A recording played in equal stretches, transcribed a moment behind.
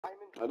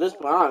At this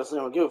point, honestly,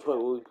 I don't give a fuck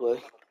what we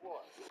play.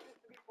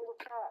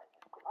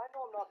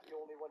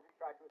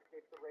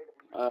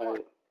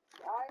 Alright.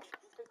 Why?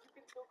 Because you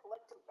can still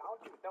collect some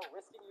bounty without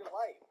risking your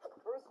life.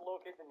 First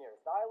locate the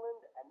nearest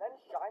island, and then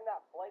shine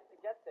that flight to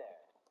get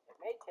there. It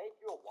may take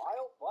you a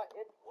while, but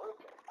it's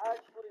worth it.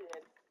 Actually,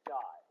 it's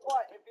not.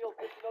 But it feels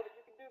good to know that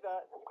you can do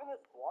that. Even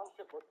this swan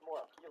ship looks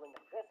more appealing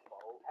than this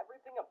boat.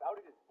 Everything about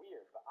it is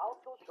weird, but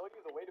I'll still show you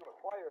the way to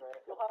acquire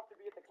it. You'll have to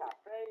be at the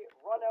cafe,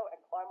 run out,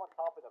 and climb on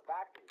top of the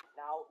Backrooms.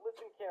 Now,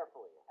 listen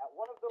carefully. At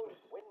one of those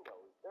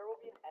windows, there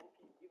will be an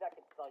NPC that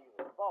can sell you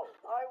this boat.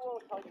 I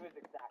won't tell you his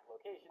exact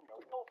location, though.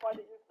 You'll find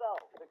it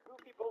yourself. The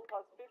goofy boat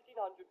costs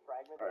 1,500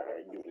 fragments.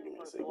 Alright, give me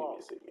a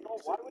second.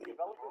 So why would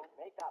developers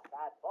make that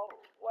bad boat?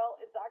 Well,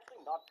 it's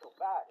actually not so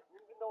bad.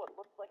 Even though it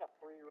looks like a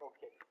 3-year-old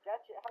kid's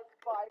sketch, it has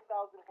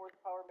 5,000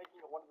 horsepower,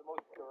 making it one of the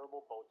most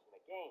durable boats in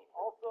the game.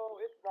 Also,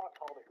 it's not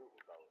called a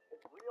goofy boat.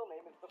 Its real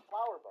name is the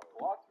Flower Boat.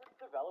 Oxford's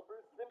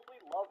developers simply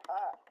love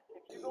hats.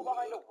 If you go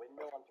behind a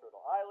windmill on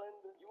Turtle Island,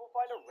 you will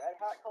find a red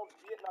hat called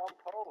Vietnam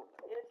Cone.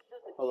 It's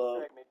just an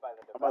Easter egg made by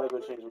the I'm about to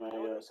go developers change my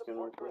skin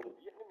real quick.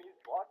 Vietnamese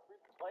block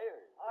fruit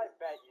players. I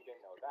bet you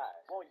didn't know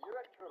that. While you're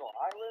at Turtle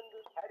Island,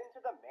 head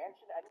into the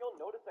mansion and you'll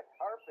notice a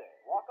carpet.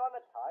 Walk on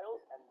the tiles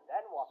and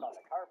then walk on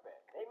the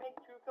carpet. They make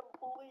two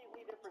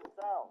completely different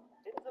sounds.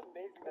 It's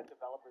amazing that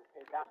developers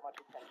pay that much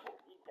attention to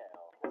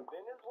detail. The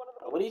bin is one of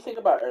the What do you think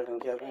about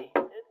everything, Kevin?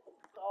 It's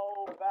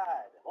so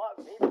bad. Well,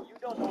 maybe you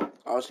don't know.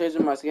 I was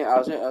changing my skin. I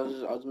was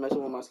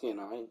messing with my skin.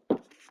 Alright.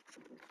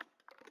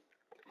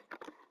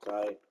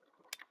 Sorry.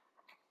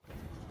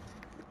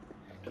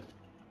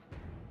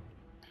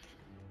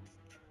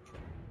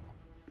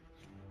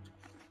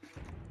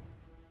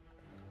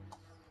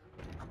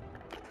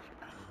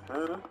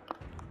 Huh?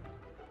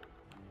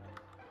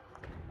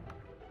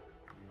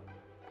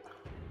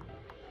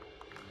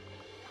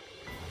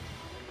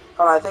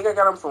 Hold on, I think I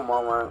got them from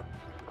Walmart.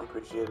 I'm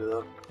pretty sure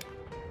though.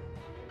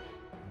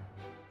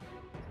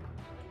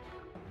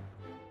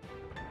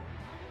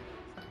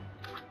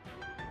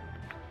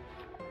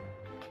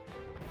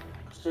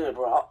 Shit,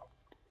 bro.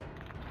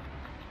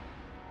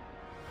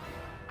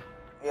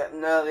 Yeah,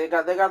 no, they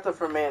got them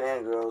for men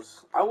and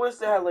girls. I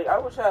wish I had like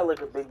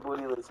a big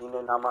booty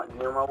Latina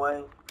near my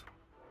way.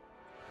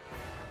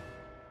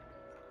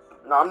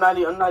 No, I'm not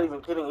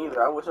even kidding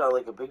either. I wish I had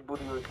like a big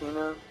booty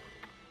Latina,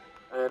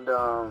 and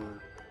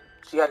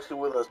she actually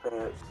wear those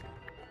pants.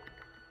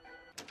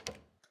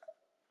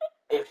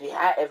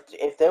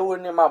 If they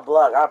weren't in my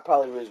block, I'd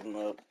probably raise them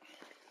up.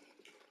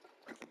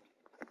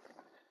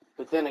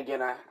 But then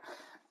again, I'm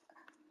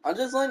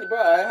just letting,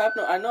 bro.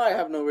 I know I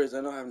have no risk.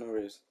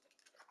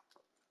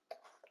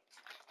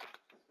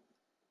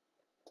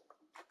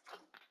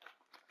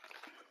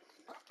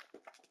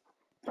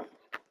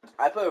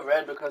 I put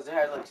red because it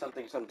had like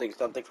something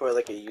for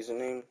like a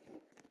username.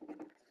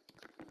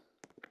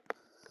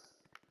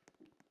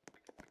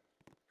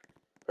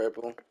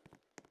 Purple.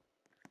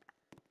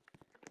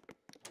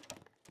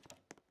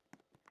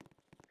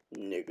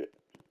 Nigga.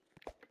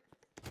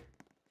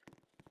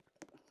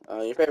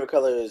 Your favorite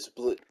color is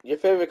blue. Your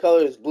favorite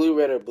color is blue,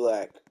 red, or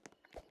black?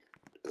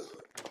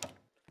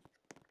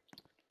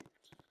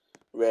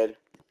 Red.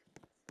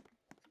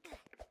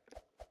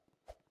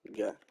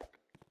 Yeah.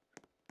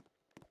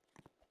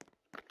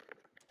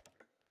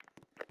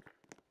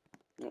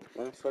 What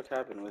the fuck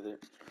happened with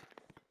it?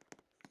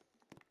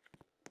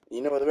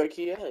 You know where the red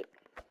key at?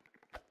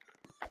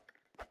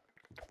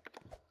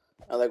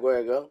 I like where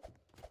I go.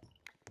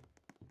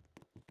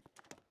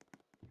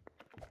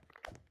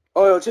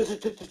 Oh, yo,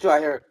 I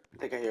hear it. I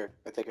think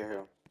I hear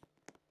him.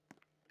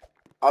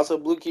 Also,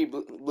 blue key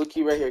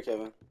right here,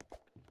 Kevin.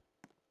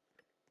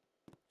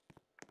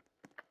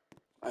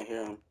 I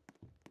hear him.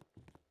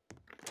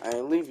 I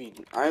ain't leave you,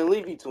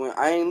 twin.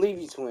 I ain't leave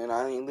you.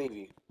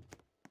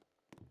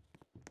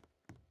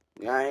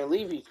 Yeah, I ain't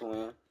leave you,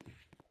 twin.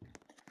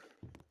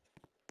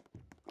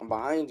 I'm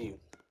behind you.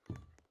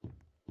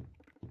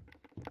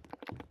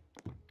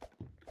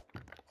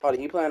 Hold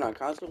on, you playing on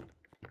console?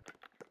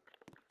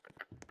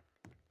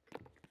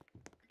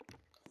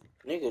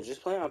 Nigga,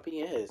 just play on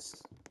PS.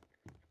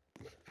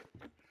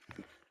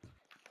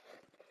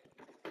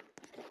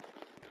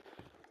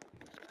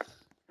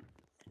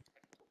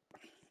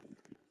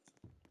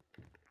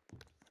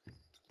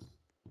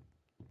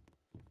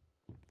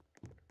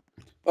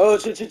 Oh,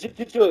 chill.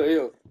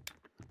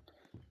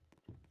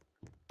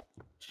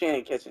 She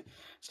ain't catching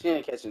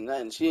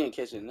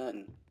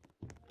nothing.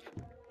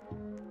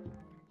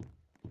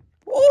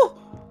 Woo!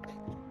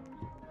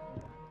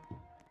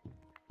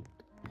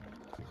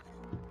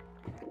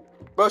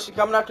 Bro, she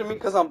coming after me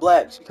because I'm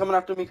black.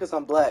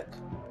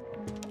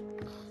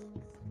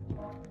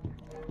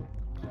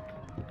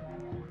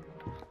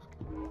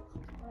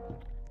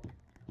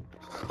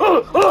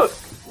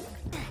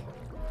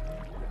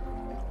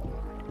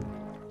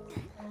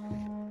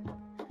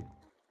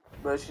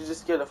 Bro, she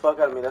just scared the fuck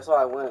out of me. That's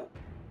why I went.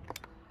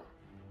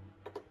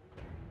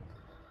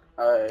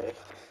 Alright.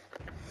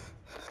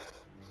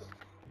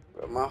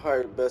 Bro, my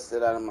heart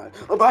busted out of my...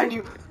 Oh, behind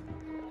you!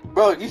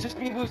 Bro, you just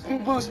speed boost,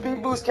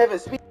 Kevin,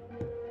 speed.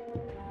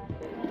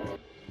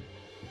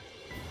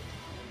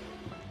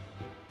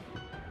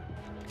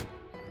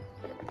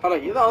 Hold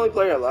on, you're the only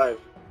player alive.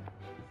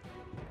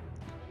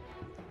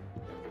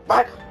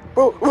 Bye!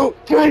 Bro,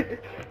 get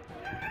it!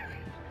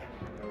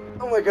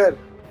 Oh my god.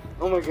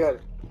 Oh my god.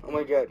 Oh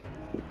my god.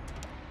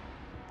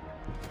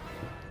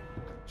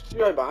 She's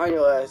right behind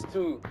your ass,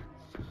 too.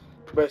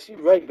 Bro, she's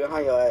right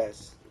behind your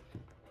ass.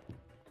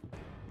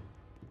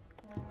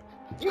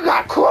 You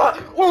got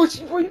caught! Oh,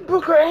 you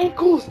broke her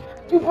ankles!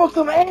 You broke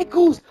some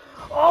ankles!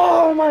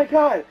 Oh my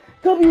god!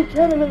 W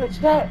Kevin in the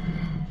chat!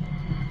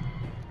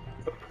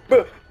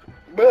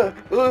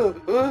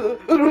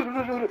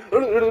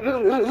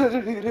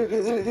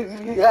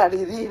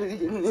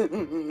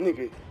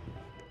 Nigga.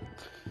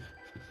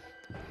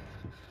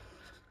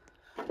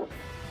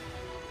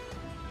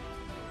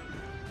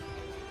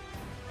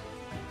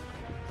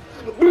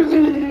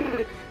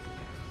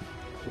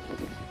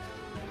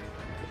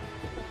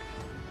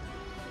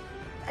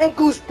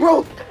 Ankles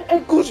broke!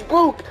 Ankles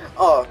broke!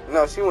 Oh,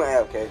 no, she went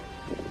AFK.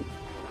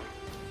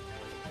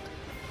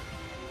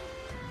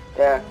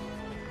 Yeah.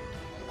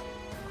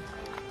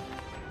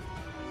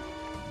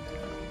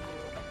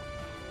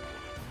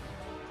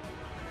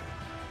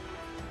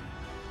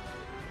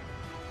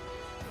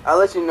 I'll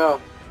let you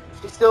know.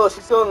 She's still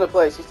in the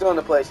play. She's still in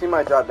the play. She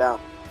might drop down.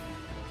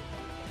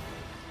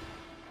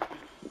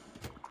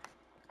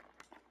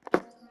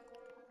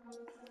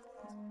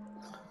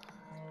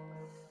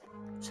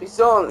 She's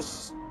still on.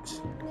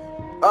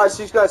 Oh,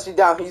 she's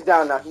down. He's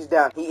down now. He's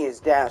down. He is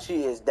down.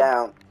 She is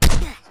down.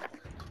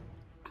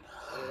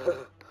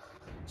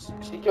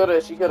 She killed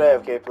a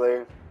AFK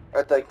player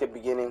at like the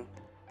beginning.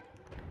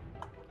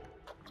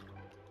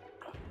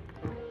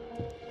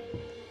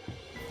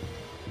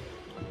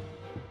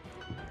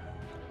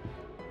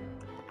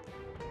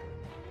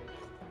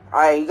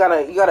 Alright, you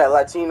got a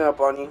Latina up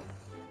on you.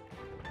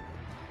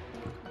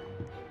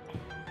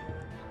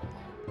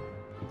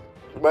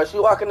 Bro, she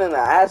walking in the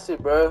acid,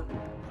 bro.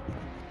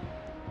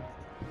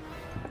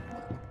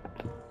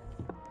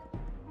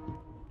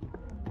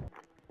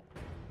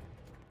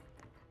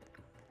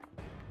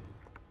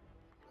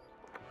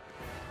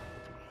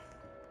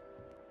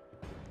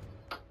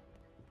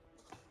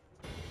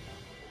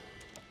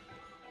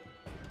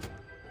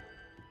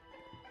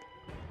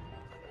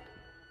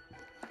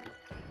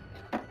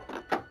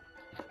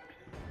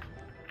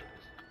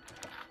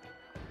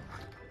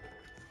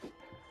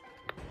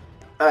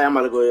 Alright, I'm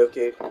about to go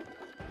AFK.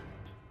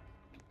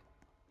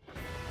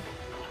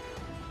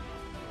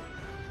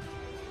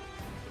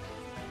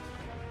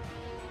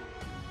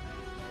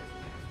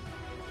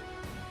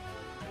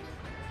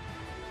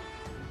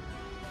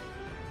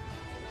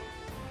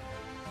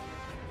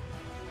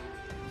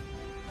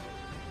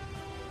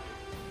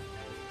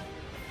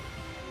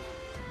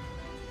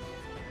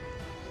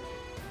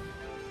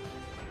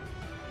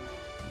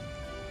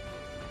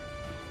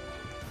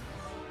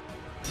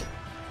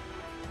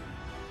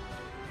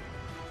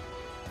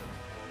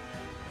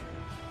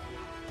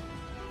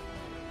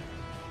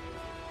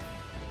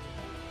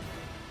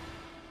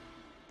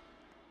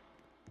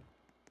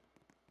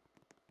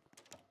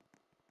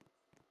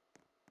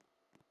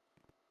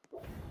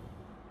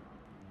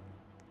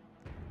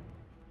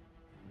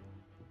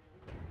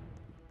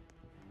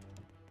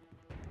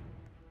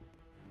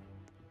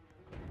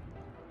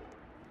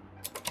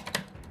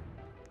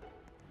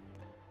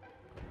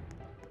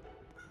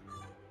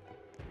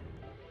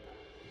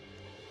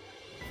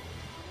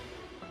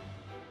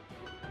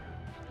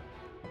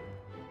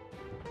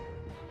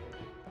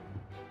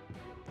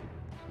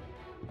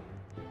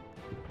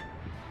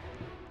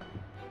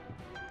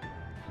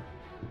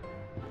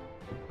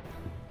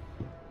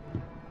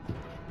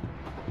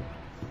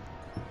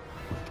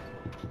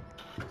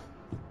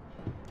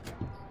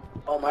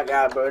 Oh my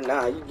god, bro,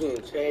 nah, you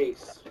getting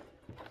chased.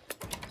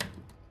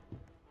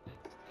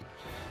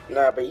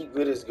 Nah, but you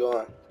good as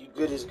gone. You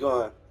good as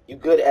gone. You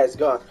good as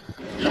gone.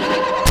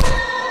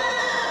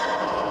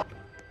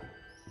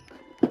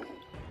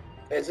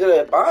 Is it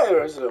a buy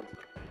or is it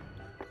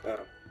a...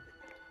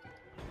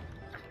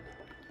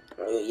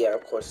 Oh, yeah,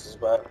 of course it's a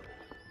buy.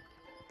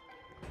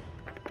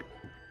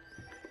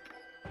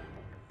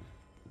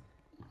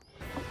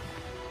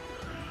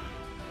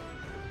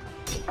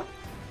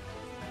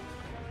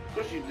 Of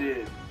course you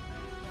did.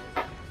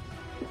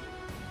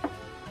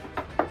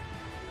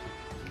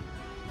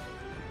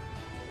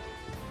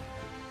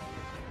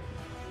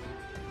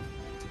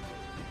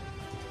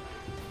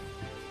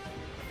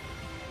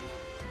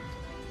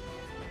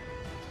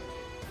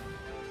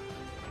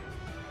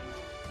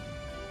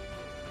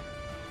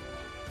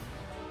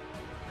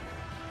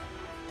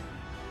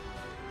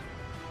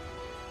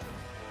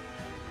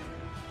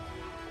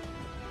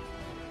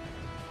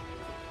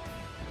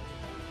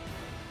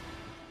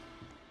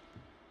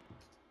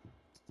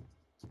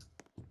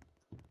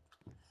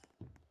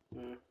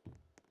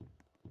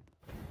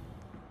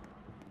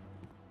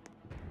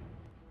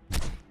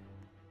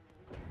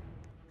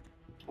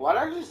 Why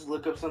don't I just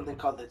look up something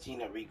called the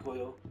Tina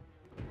recoil?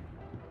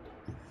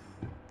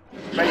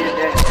 Right, you're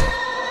dead.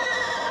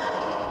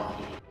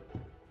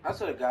 I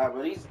swear to God,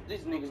 bro, these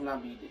niggas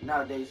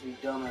nowadays be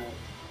dumb ass.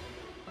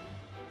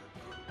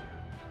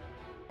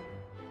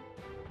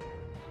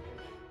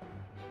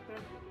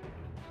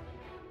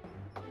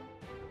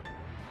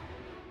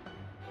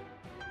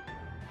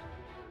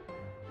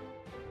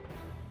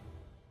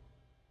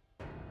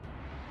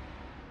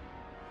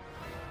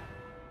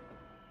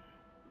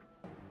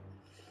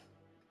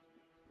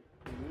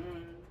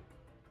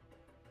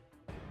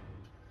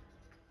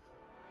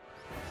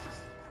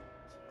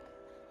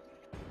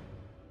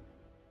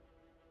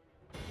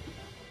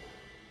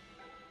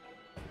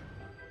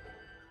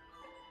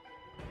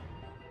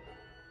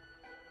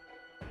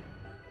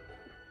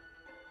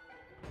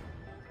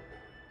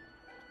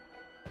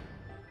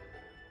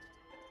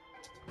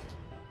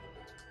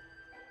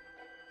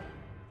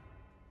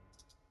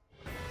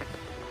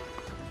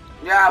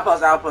 Yeah,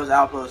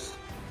 outpost.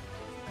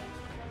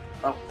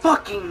 A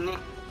fucking Nick.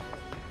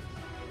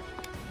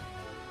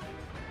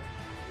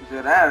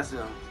 Good ass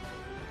him.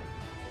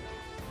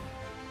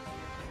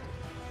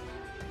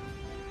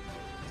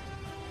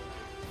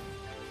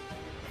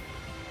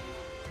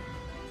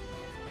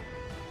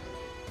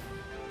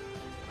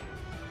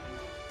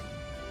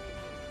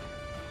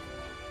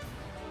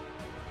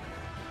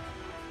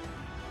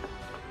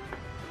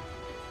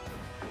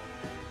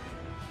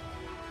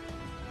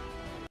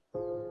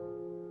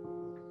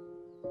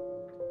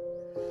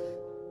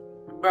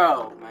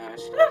 Bro, man,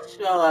 shut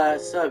your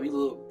ass up, you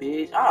little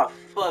bitch. I'll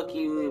fuck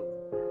you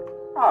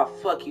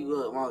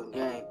up on the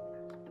game.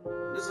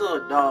 This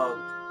little dog.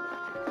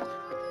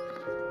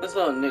 This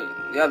little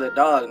nigga. The other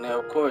dog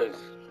now, of course.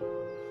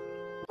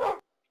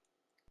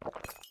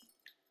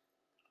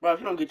 Bro, if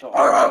you don't get your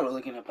arm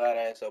looking at that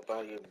ass up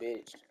out of here,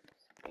 bitch.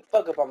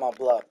 Fuck up on my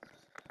block.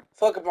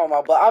 Fuck up on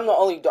my block. I'm the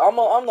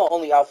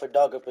only alpha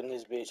dog up in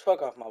this bitch.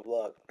 Fuck off my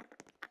block.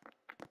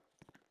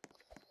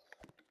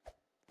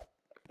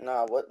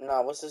 Nah,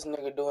 what's this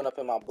nigga doing up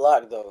in my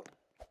block though?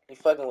 He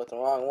fucking with the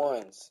wrong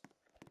ones.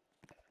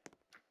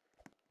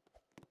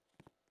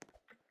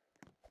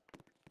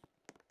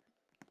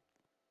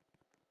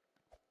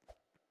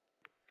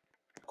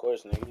 Of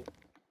course, nigga.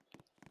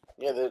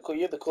 Yeah,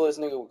 you're the coolest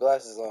nigga with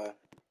glasses on.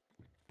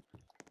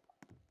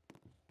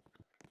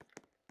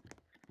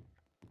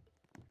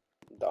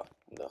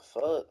 The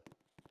fuck?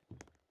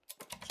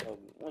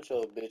 What's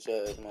your bitch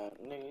ass, man?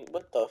 Nigga,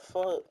 what the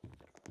fuck?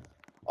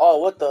 Oh,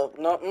 what the?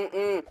 No,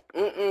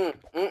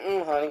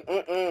 honey.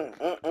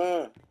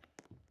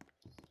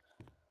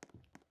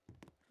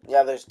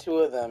 Yeah, there's two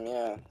of them,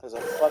 yeah. There's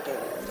a fucking...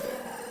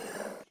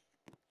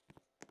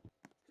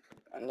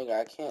 Nigga,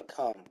 I can't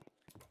come.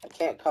 I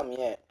can't come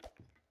yet.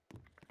 I'm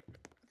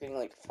getting,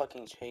 like,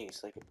 fucking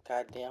chased. Like,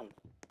 goddamn.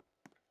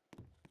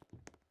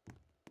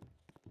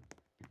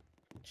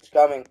 She's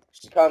coming.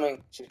 She's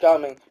coming. She's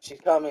coming. She's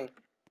coming.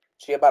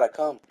 She about to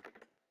come.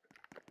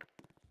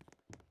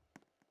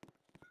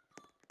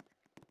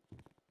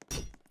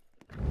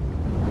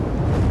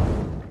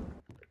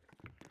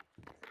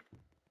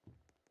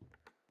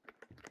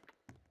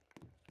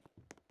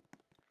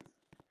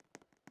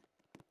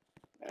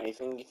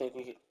 Anything you think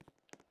we could...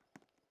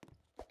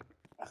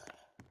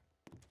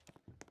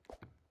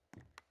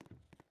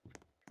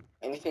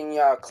 Anything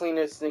y'all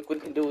cleaners think we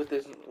can do with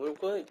this real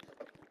quick?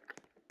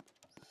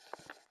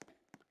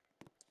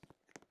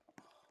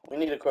 We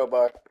need a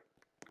crowbar.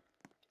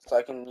 So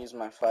I can use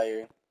my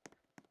fire.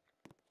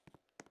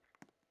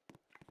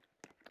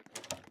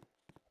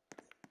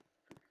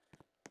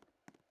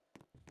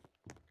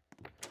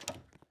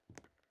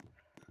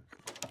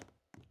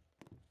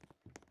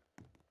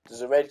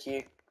 There's a red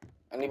key.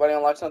 Anybody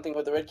unlock something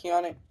with the red key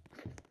on it?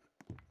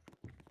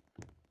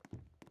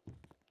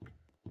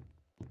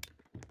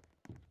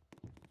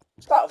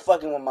 Stop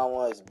fucking with my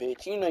ones,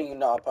 bitch. You know you're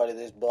not part of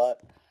this block.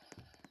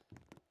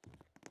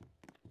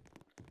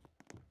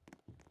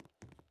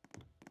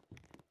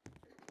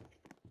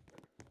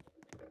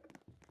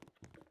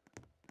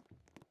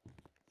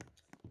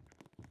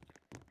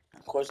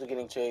 Of course we're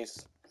getting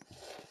chased.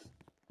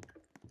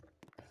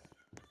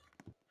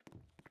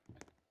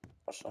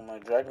 I'll show my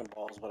Dragon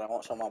Balls, but I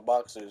won't show my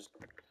boxers.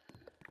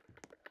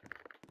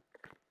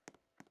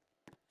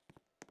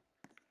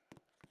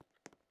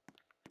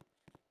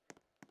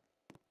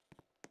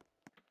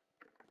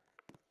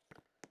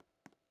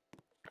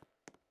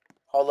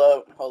 Hold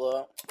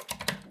up.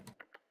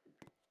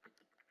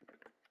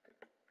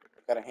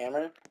 Got a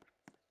hammer?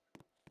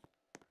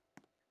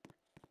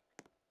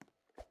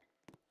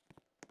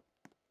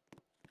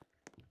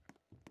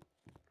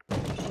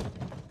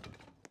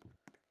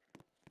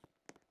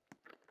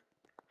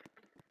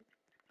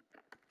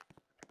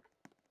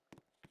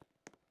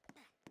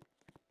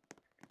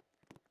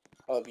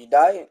 Oh, if you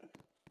die,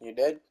 you're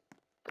dead.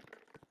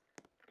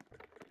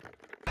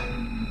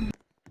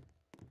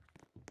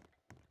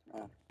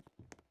 Oh.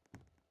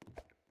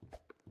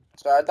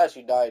 Sorry, I thought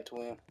you died,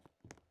 twin.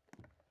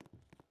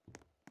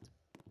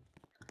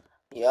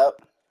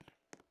 Yep.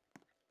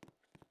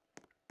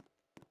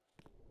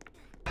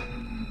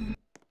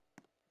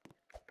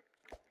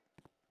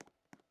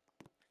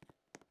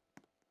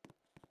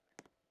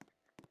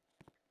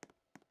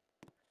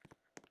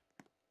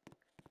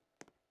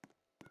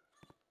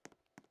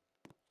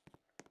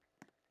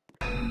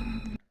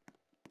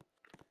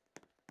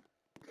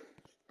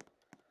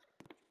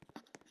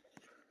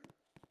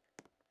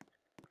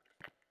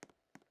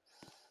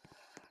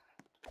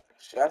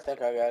 Shit, I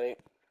think I got it.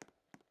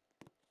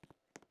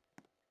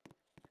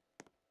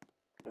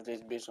 With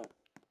this bitch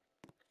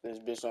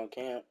on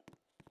camp.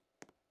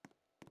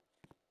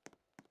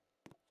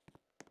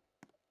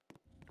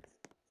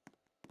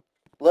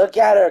 Look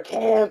at her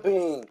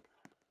camping!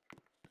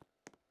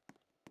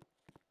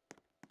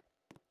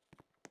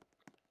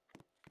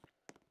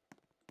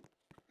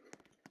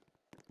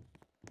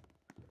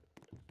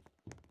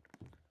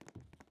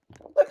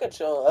 Look at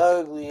your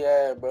ugly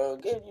ass, bro.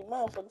 Get you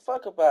motherfucking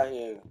fuck up out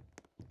here.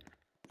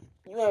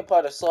 You ain't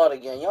part of SWAT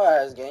again. Your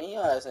ass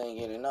ain't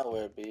getting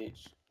nowhere,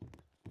 bitch.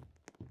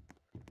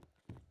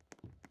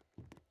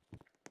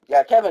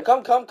 Yeah, Kevin,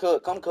 come cook,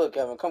 Kevin, come cook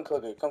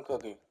it, come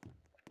cook it.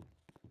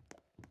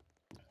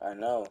 I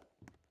know.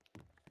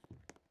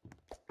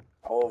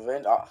 I will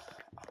avenge.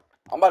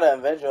 I'm about to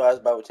avenge your ass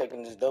by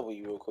taking this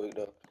W real quick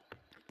though.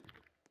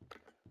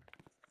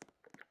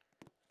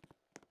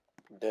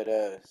 Dead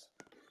ass.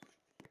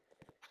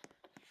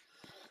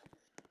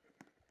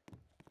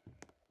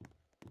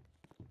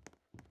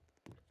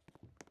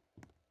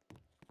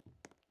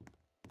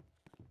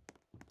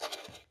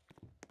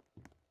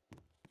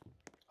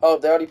 Oh,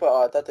 they already put.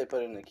 Oh, I thought they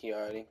put it in the key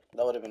already.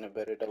 That would have been a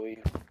better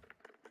W.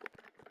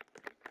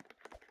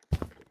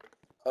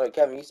 Oh,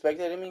 Kevin, you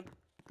spectated me?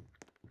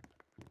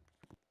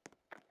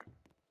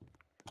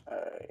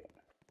 Alright.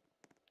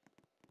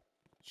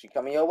 She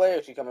coming your way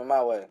or she coming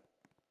my way?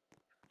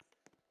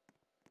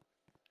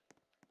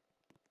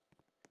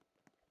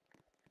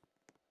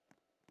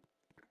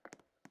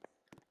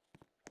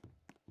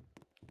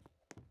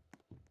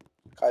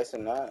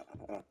 Kyson not?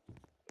 Oh.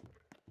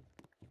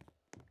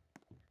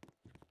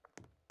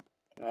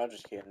 No, I'm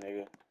just kidding,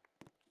 nigga.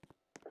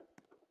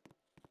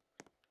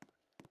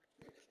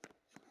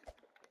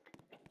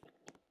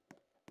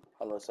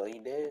 Hello, so he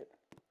dead?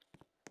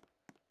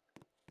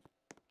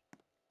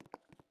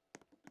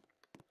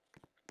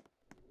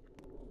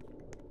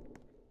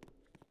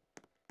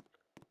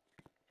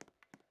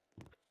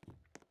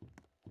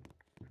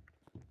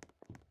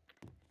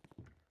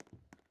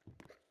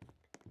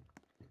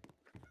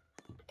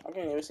 I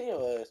can't even see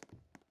your ass.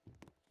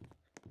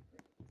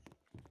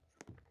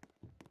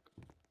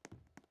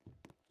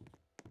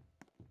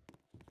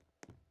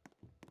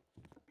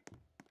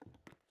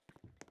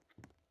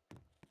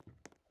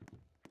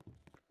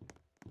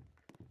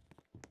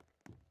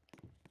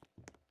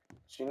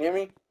 She near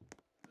me?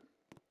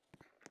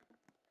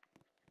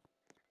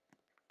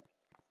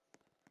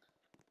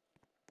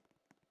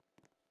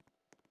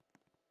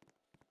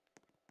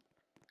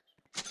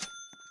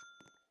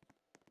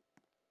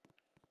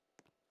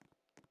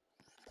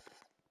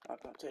 I'm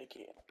gonna take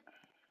it.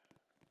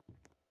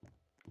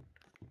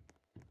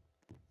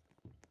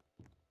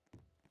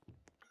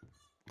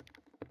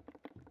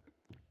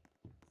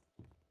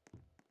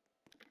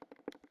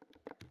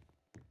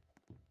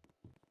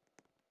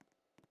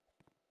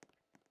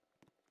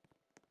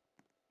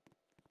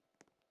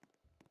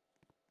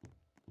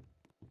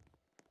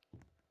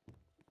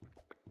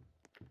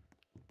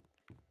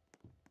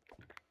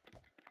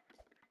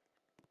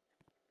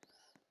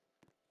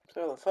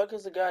 So where the fuck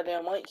is the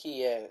goddamn light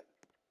key at?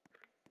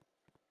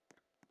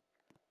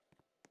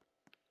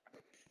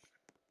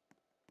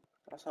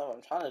 That's what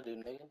I'm trying to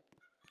do, nigga.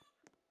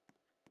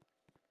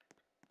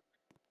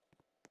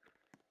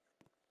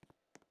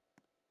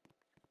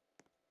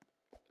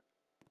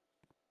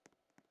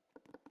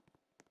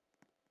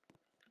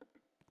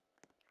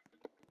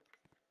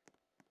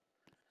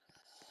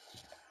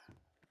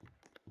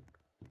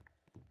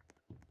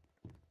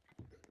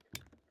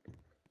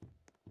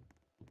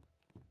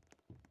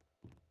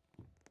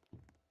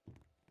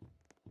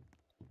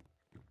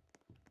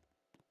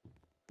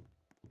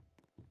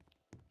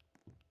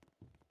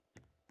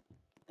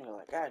 You're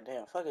like,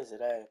 goddamn, fuck is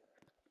it at?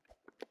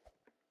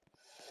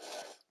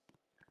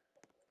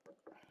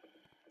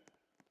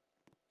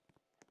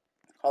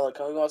 Hold on,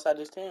 can we go outside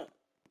this tent?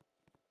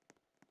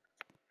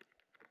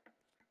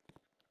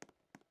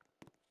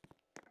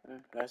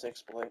 Nice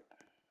exploit.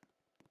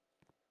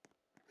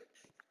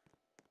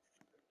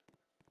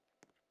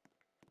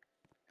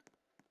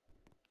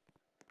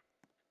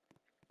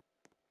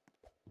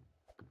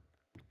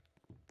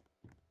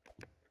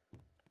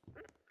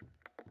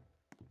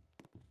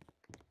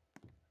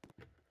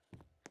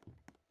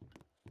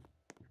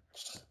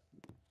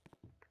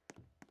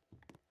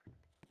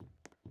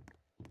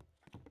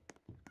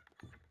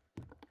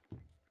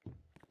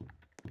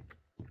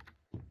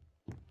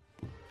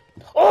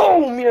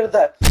 Oh,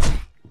 mierda!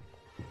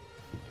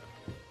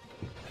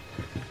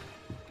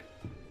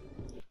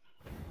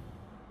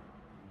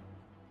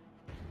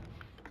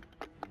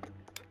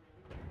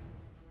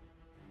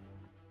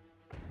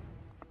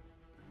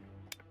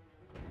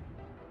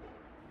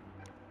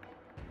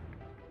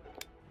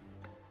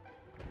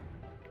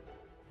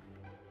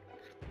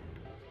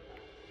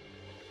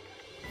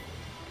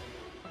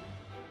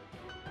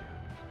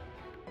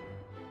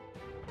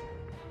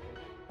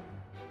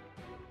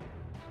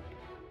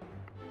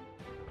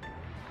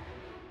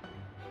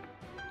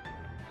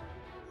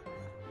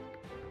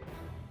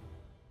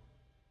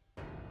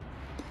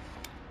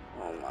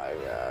 Oh my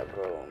god,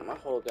 bro. My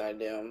whole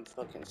goddamn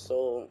fucking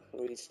soul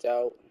reached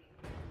out.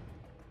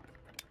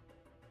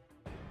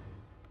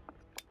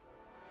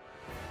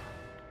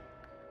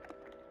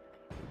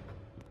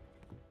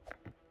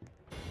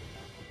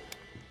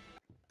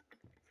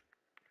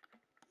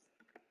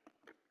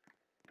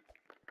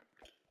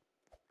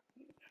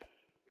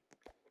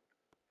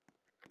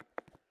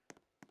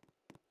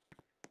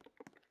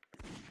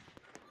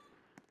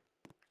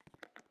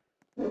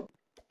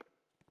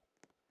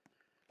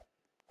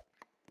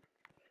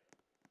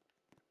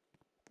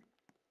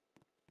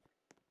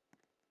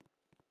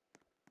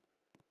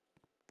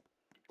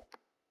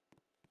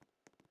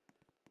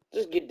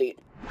 Just get the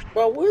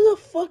Bro, where the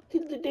fuck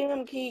did the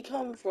damn key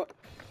come from?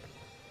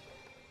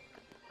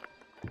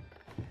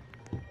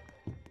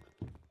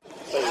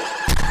 So you,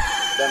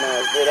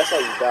 dumbass, dude, that's how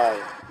you die.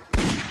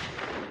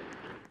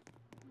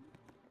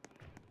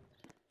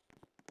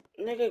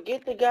 Nigga,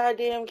 get the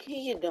goddamn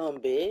key, you dumb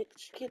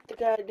bitch. Get the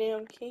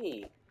goddamn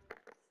key.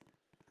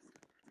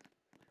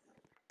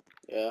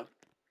 Yeah,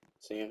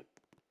 see him.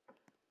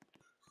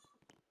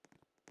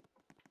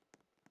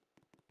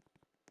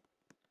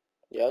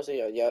 Yeah, I see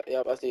ya.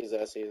 Yeah, I see his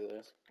ass, I see his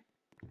ass.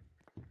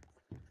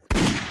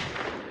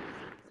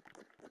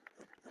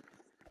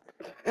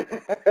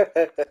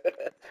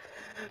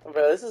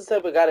 Bro, this is the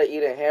type of guy to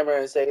eat a hammer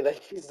and say that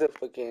he's the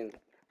fucking...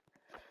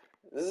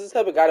 This is the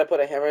type of guy to put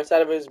a hammer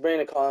inside of his brain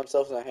and call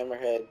himself a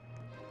hammerhead.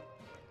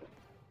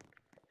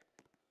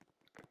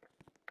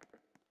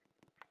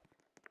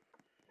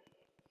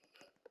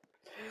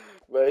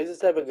 Bro, he's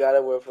the type of guy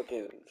that wear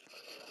fucking...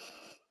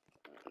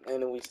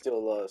 And then we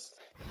still lost.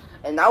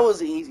 And that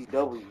was an easy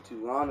W,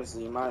 too.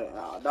 Honestly,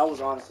 that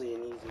was honestly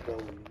an easy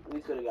W.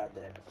 We could have got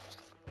that.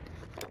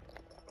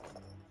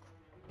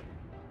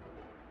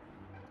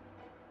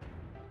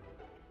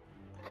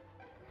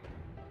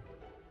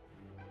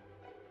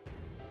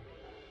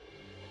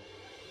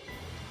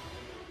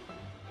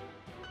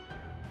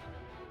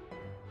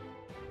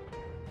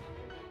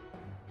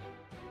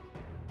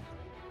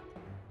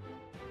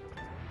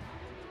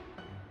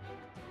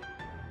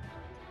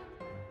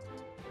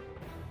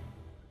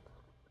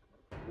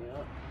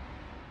 Yeah.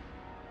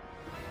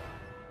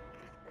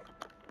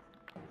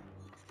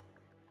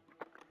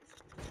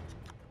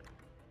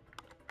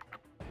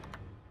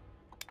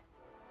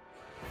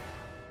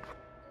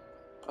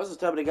 That's the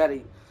type of guy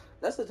to...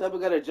 That's the type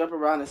of guy to jump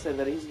around and say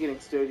that he's getting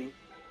sturdy.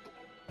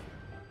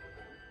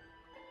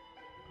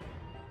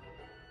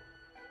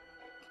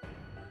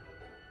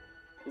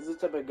 He's the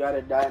type of guy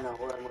to die in a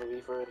horror movie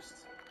first.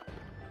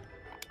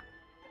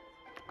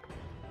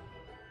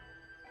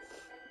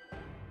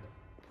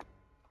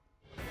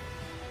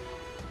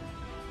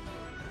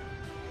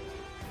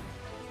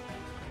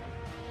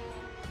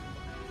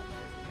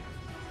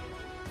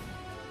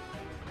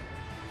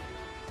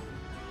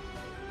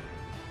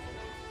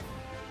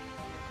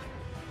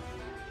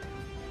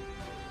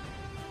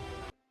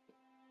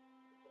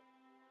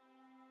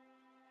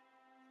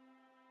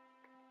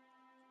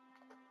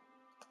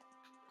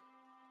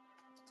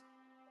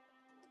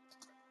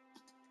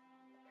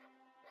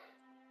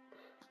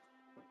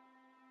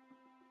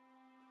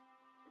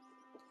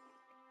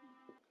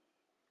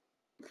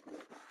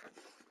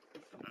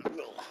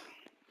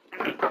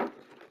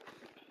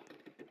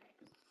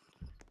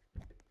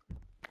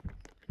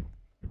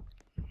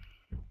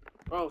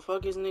 Bro,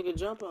 fuck his nigga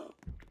jump up.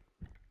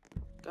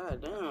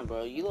 God damn,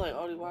 bro. You like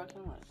already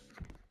walking like...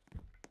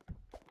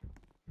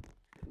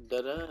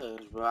 That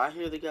ass, bro. I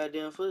hear the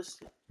goddamn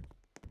footsteps.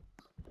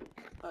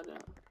 Goddamn.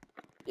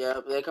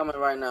 Yeah, they're coming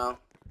right now.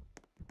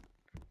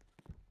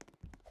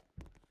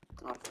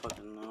 I don't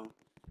fucking know.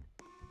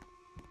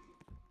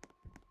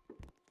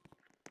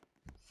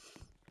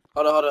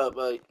 Hold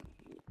up,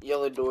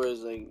 yellow door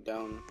is like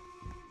down.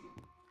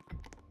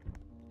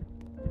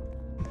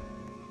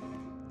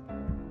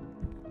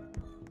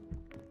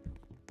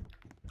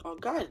 Oh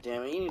god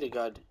damn it, you need a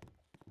god.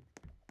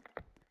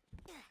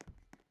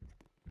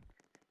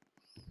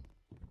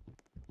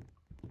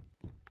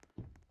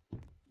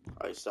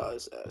 I saw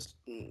his ass,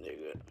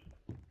 nigga.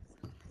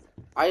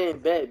 I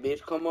didn't bet,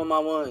 bitch. Come on my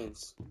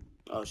ones.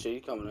 Oh shit,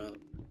 you coming up.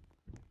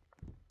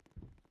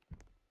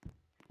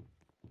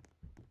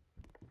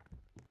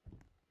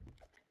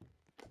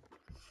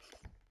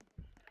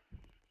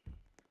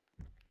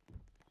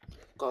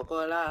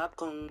 Coca-Cola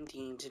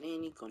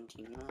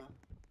continua.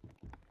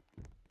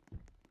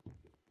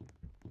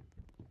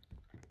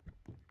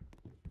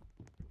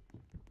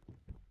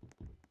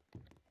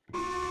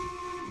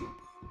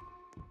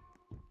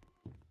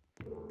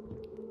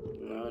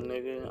 No,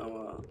 nigga,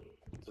 I'm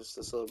just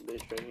this little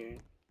bitch right here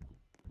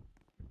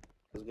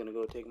is gonna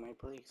go take my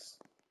place.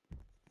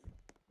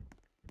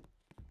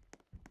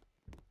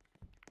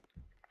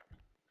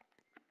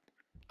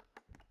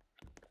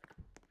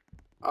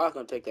 I was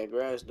gonna take that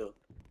grass though.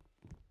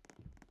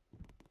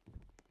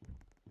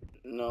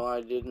 No,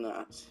 I did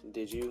not.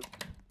 Did you?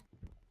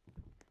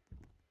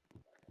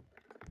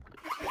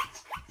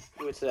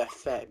 You went to that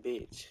fat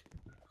bitch.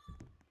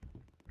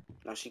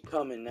 Now she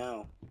coming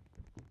now.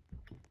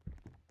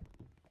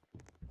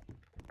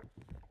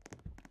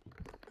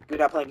 Give me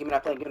that plank, give me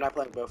that plank, give me that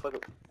plank, bro. Fuck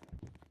it.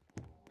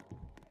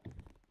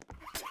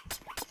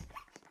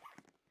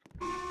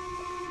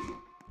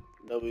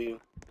 W.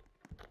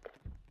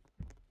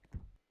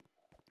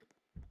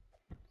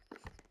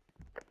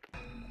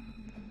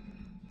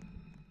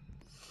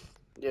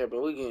 Yeah,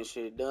 bro, we getting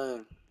shit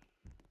done.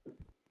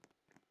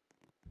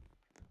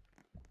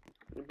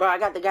 Bro, I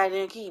got the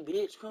goddamn key,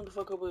 bitch. Come the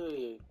fuck up with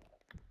here.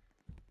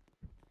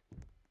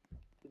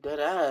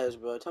 Dead ass,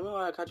 bro. Tell me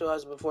why I caught your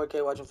ass before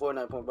K watching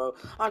Fortnite, bro.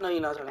 I know you're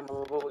not talking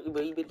about,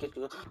 but you been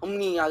catching. I'm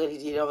looking at it.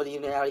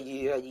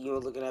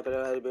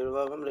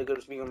 I'm gonna go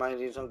to speak on my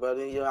something, but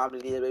I'm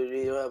gonna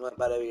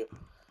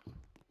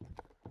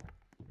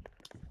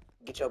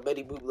Get your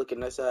Betty Boop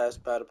looking ass out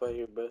up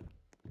here, bro.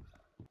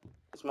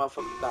 This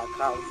motherfucker got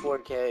caught in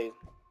 4K.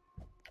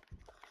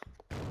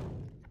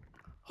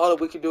 Hold up,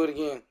 we can do it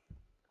again.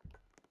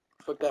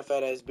 Fuck that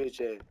fat ass bitch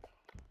head.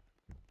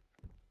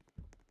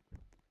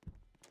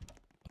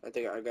 I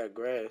think I got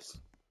grass.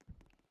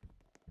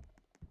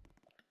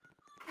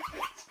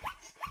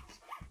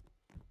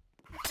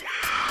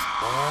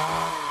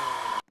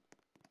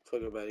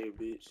 Fuck about here,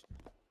 bitch.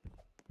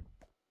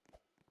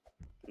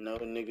 No,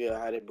 nigga,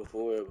 I had it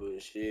before,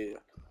 but shit.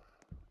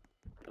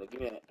 Give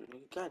me that.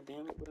 God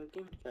damn it, bro.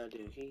 Give me the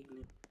goddamn heat.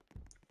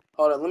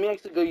 Hold on, let me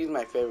actually go use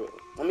my favorite.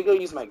 Let me go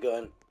use my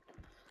gun.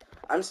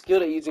 I'm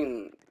skilled at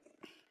using.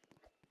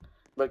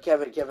 But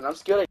Kevin, I'm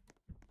skilled at.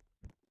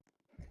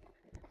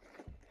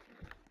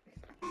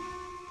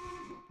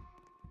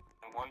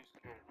 Why you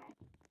scared, man?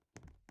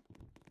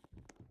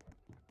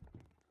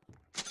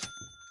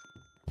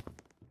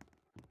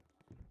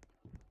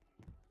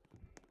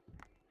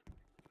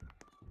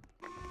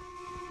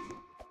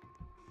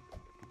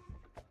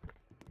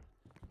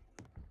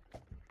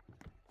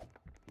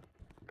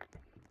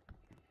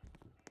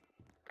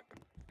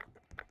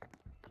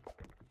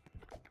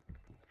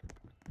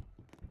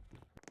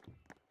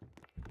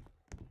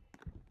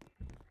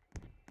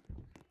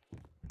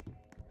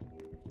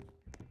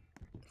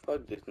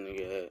 Fuck this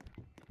nigga at.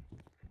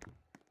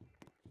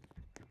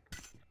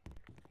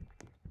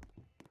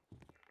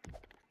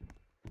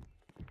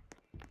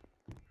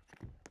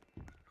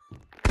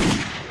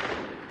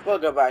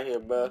 Fuck up out here,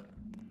 bro.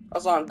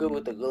 That's why I'm good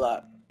with the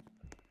Glock.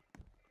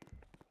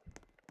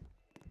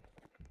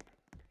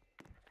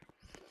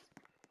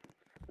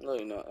 No,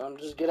 you know, I'm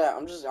just good at.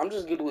 I'm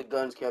just good with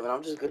guns, Kevin.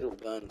 I'm just good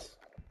with guns.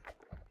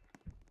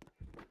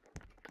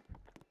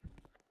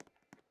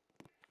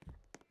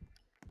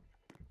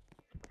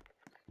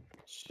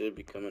 Should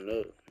be coming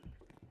up.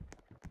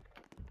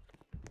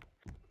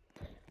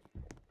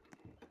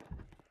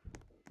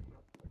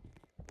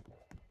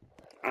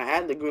 I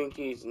had the green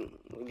keys. And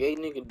gay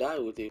nigga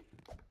died with it.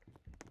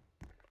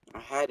 I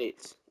had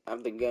it. I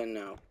have the gun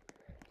now.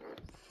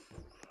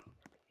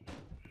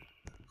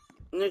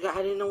 Nigga,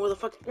 I didn't know where the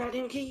fuck the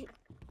goddamn key.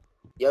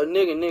 Yo,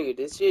 nigga,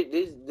 this shit,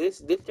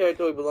 this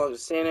territory belongs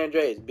to San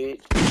Andreas,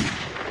 bitch.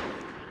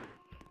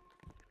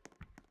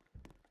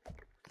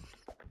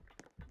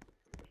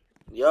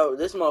 Yo,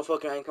 this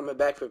motherfucker ain't coming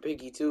back for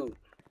Piggy 2.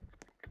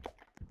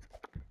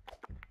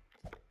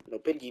 No,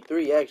 Piggy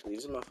 3, actually.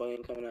 This motherfucker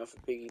ain't coming out for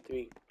Piggy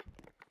 3.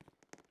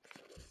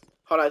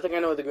 Hold on, I think I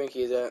know where the green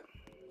key is at.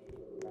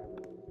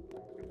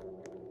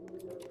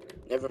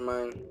 Never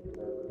mind.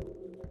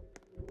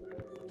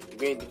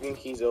 The green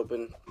key's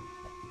open.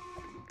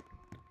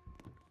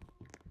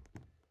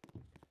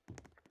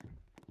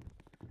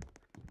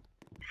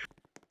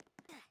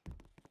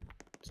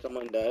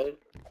 Someone died.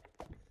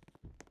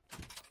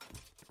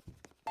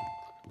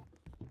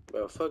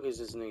 Bro, fuck is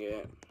this nigga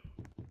at?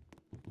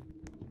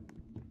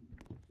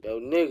 Yo,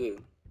 nigga.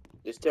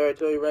 This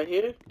territory right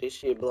here, this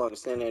shit belongs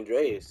to San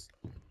Andreas.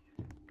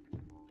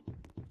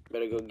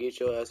 Better go get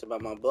your ass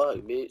about my block,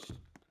 bitch.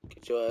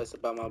 Get your ass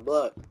about my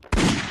block.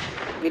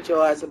 Get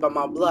your ass about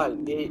my block,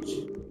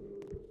 bitch.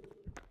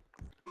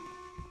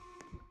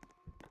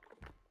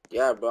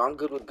 Yeah, bro, I'm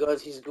good with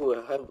guns. He's good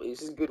with help. He's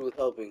just good with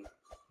helping.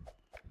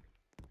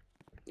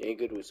 He ain't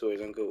good with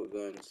swords. I'm good with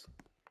guns.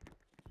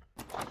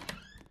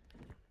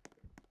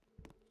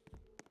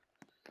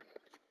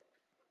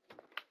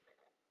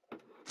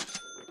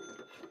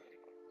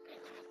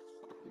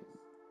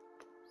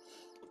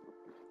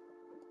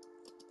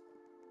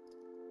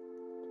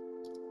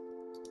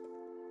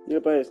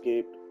 Yep, I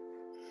escaped.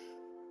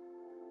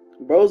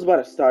 Bro's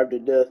about to starve to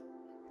death.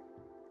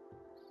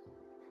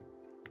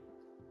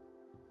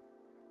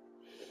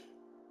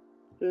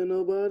 And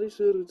nobody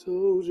should have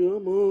told you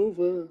I'm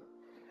over.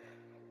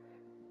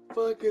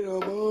 Fuck it,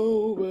 I'm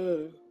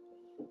over.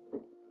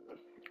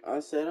 I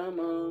said I'm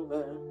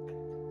over.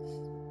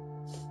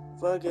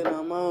 Fuck it,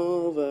 I'm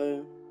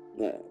over.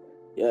 Yeah.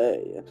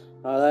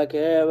 All I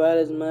care about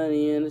is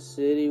money in the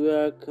city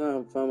where I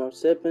come from. I'm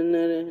sipping in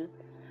it.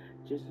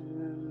 Just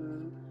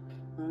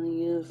I don't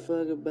give a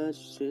fuck about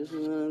you. Just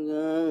when I'm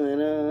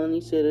going. I only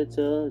should have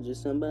told you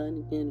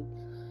somebody did it.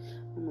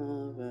 I'm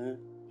over.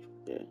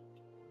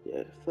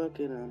 Yeah. Fuck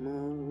it, I'm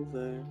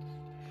over.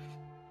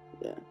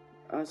 Yeah.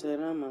 I said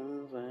I'm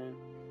over.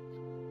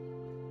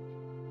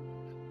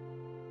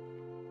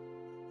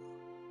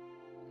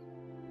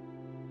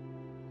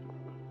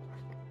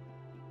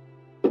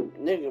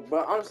 Nigga,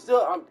 bro, I'm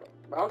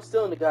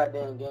still in the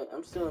goddamn game.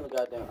 I'm still in the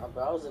goddamn.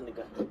 Bro, I was in the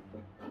goddamn.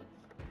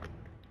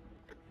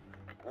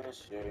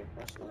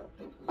 That's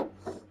not.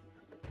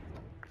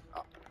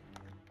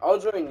 I'll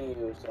join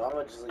you, so I'm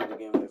gonna just leave the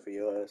game there for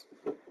your ass.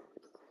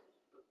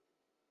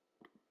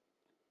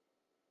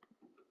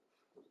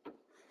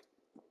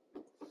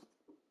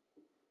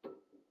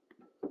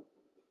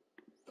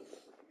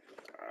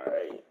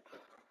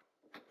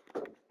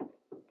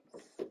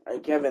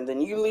 Alright, Kevin. Then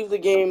you leave the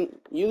game.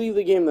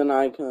 Then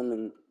I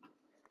come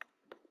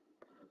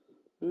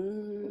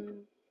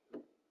and.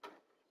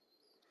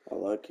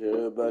 Hello. All I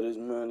care about is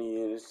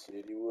money in the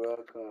city where I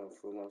come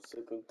from. I'm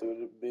sipping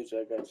through the bitch.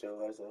 I got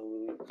your ass out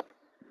with.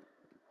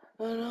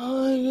 And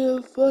I ain't give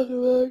a fuck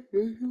about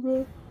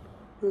you,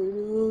 I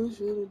know I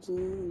should have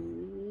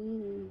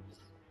done.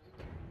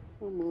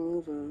 I'm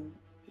over.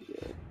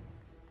 Yeah.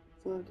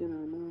 Fucking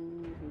I'm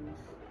over.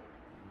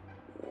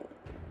 Yeah.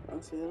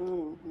 I said I'm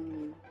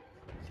over.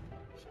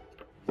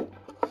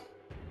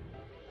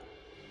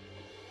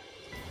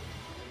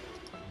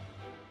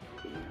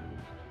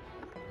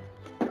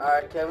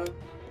 Alright, Kevin.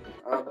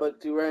 Book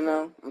 2 right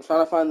now. I'm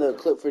trying to find the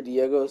clip for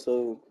Diego,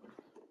 so.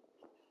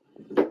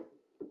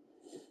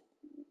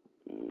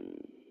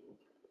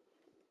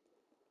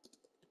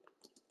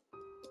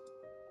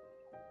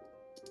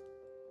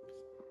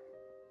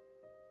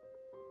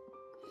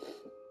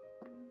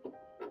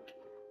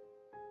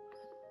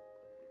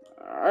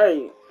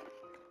 Alright.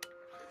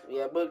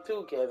 Yeah, book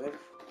 2, Kevin.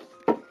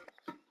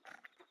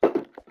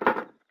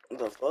 What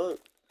the fuck?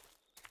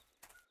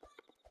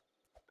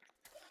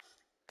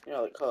 You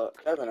know, like,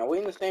 Kevin, are we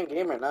in the same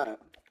game or not?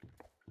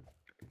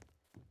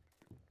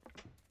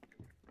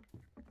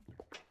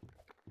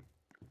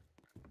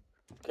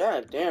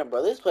 God damn,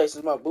 bro. This place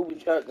is more booby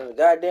trapped than the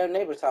goddamn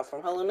neighbor's house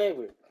from Hello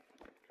Neighbor.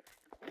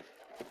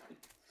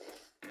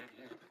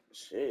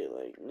 Shit,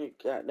 like,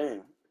 nigga,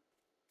 goddamn.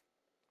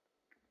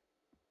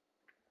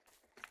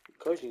 Of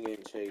course you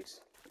getting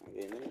chased. I'm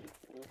getting it.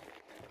 Yeah.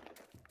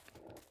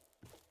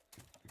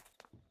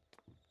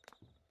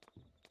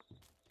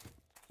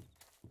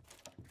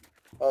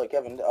 Oh,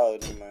 Kevin. Oh,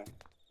 never mind.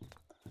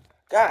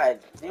 God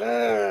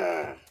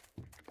damn.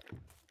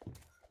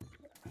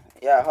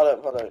 Yeah,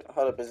 hold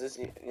up. Is this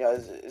you? Yeah,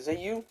 is it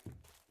you?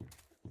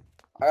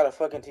 I got a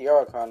fucking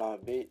tiara crown on,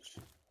 bitch.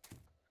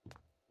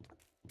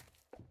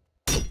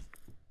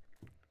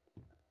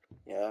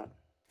 Yeah.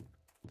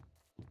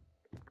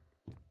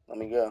 Let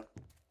me go.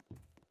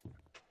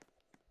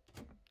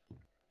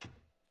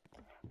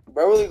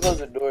 Bro, really close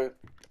the door.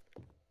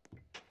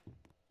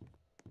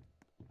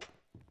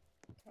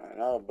 I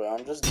know, bro.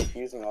 I'm just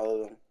diffusing all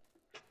of them.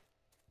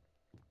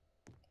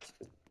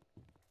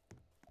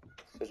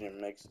 Because you're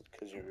mixed.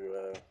 Because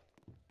you're,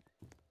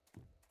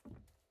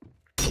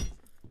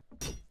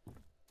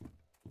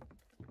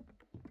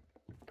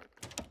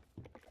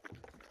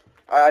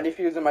 I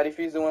defused them. I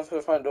defused the one for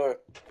the front door.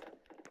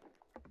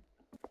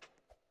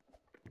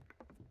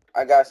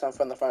 I got some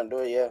from the front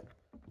door, yeah.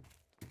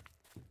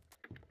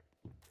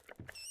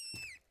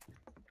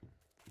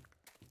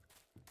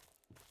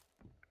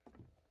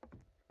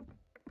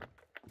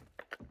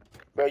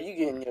 Bro, you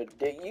getting your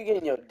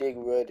dick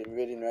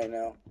ridden right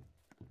now.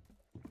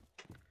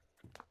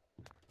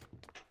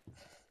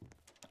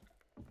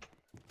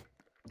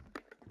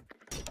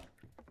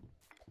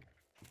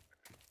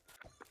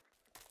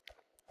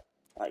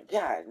 Like,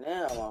 god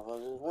damn,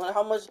 motherfuckers.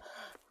 How much?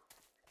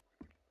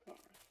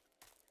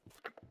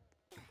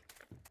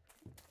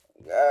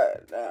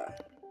 God damn.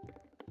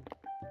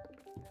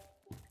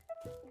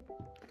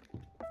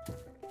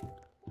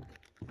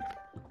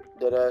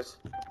 Deadass.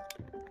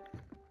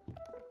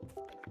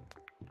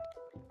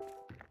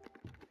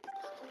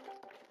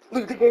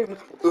 Look at the game.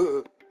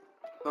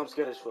 I'm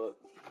scared as fuck.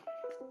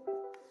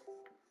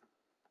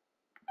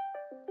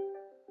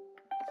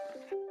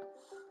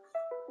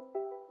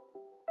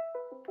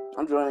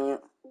 I'm joining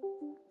it.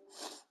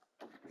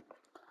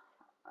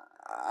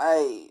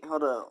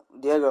 Hold up.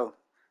 Diego.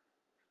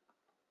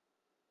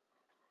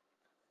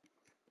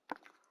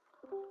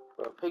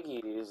 Bro, Piggy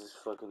is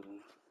fucking...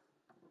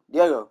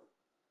 Diego.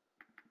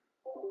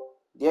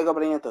 Diego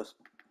Barrientos.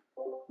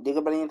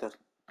 Diego Barrientos.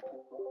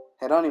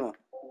 Jerónimo.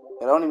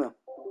 Jerónimo.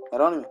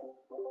 Jerónimo.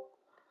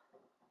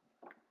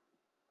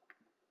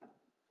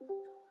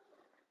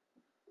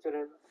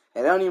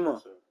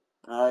 Jerónimo.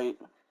 Alright.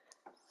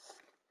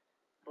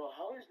 Bro,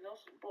 how is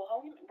Nelson?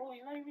 Bro,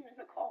 he's not even in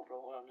the call,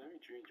 bro. Hold on, let me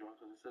rejoin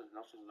because it says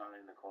Nelson's not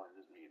in the call and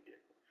it's me and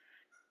Diego.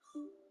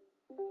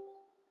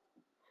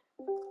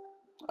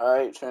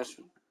 Alright,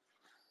 transfer.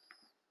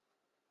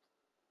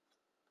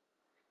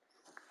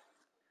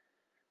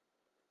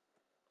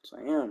 So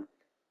I am.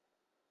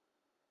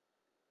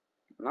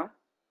 No?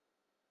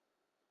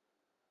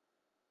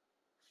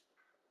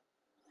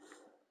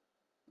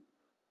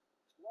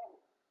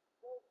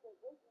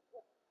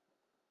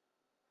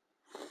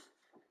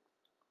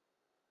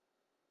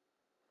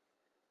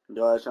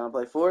 Y'all trying to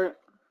play for it?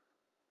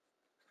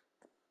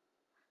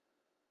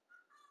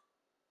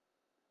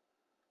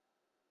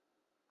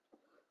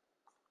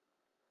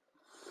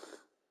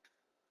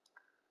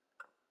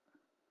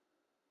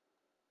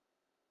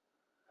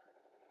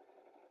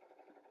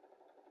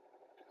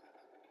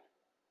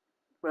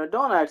 Bro,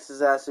 don't ask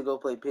his ass to go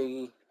play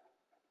Piggy.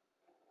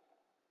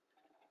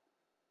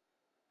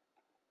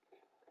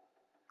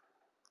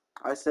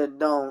 I said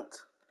don't.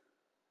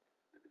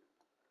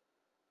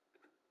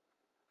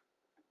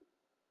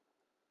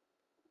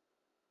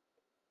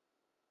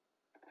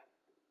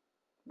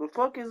 The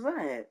fuck is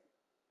that?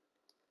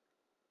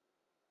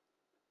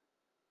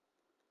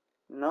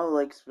 No,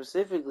 like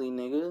specifically,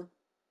 nigga.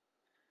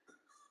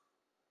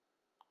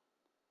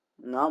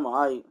 No, I'm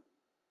alright.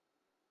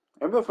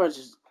 Everybody French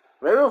is...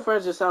 Regular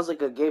Friends just sounds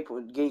like a gay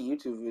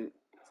YouTube video.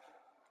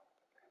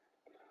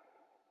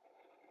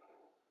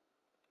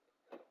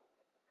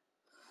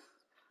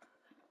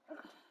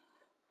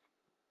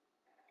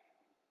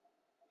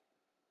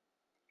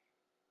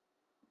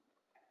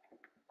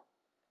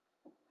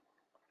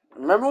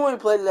 Remember when we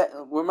played that?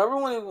 Remember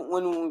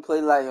when we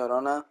played La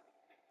Llorona?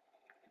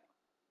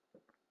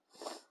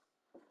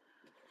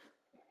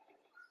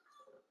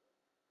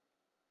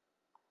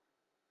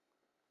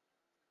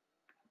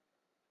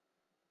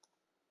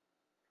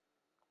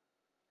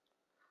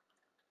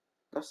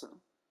 That's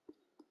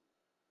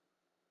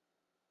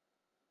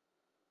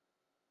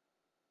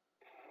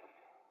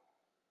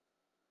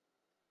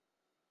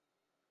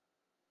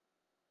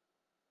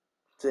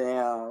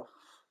damn.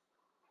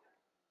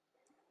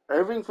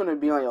 Everything's gonna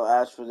be on your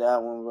ass for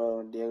that one,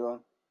 bro,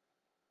 Diego.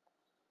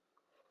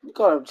 You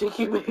call him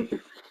Cheeky Baby.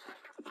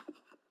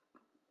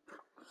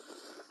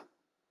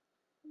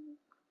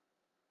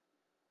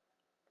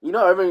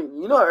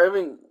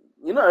 Irving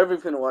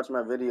finna watch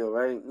my video,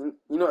 right?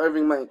 You know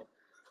Irving might.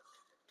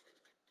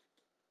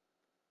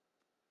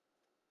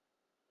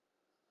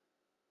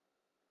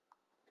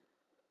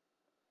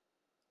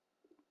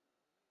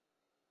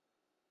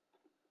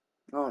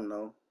 I don't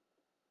know.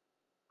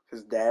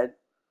 His dad.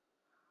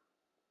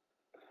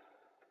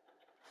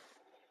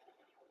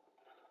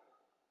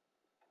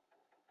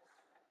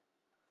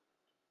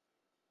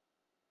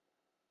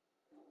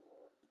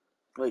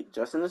 Wait,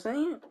 Justin is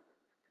saying it?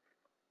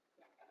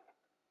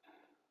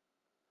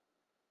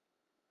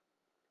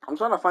 I'm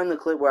trying to find the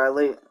clip where I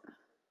lay.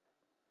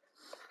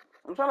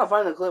 I'm trying to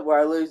find the clip where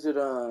I lasered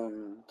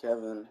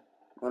Kevin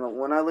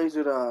when I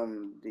lasered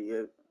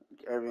the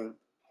Irving.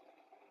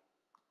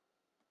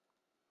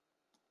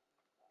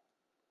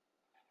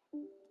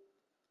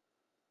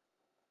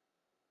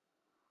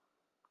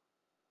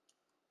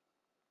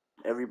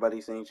 Everybody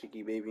saying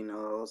Cheeky Baby now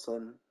all of a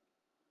sudden.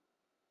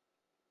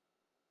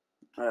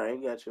 All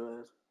right, got your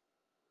ass.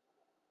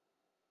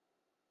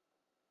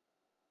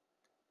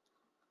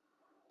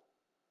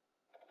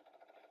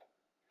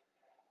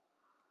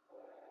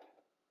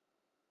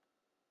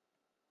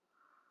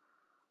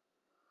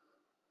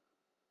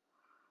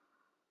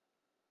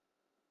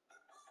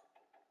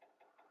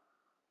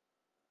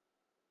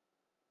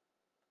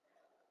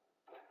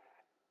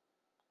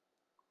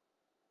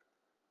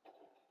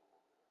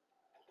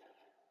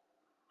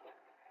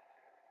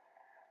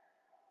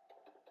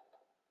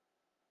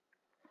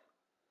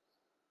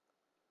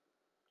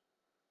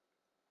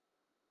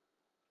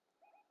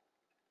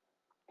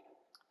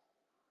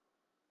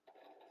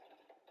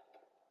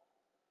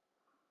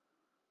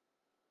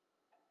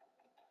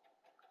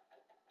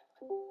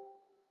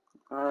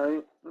 All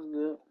right, that's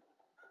good.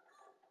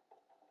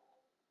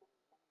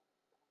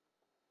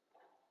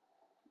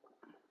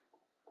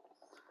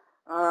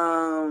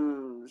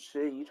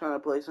 Shit, you trying to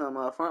play some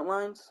front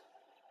lines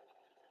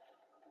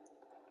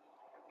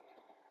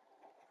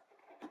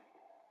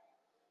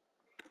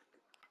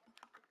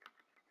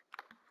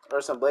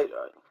or some blade?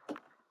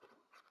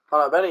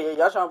 Hold on, better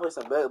y'all trying to play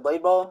some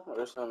blade ball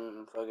or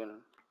some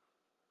fucking.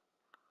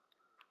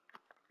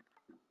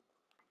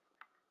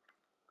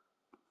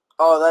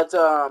 Oh, that's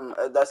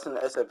an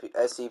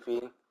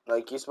SCP.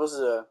 Like you're supposed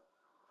to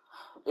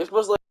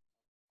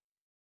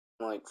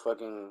like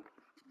fucking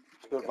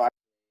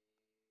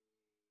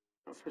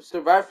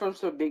survive from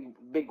some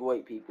big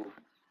white people.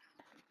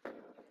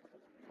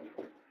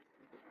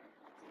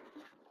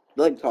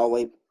 Like tall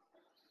white.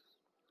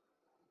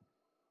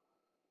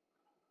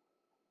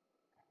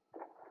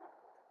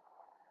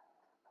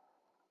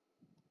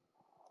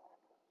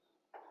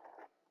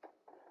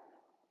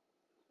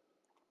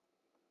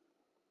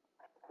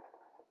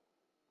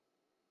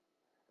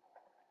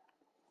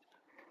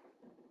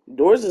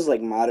 Doors is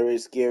like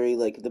moderate scary,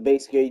 like the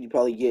base scary you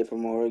probably get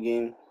from a horror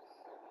game.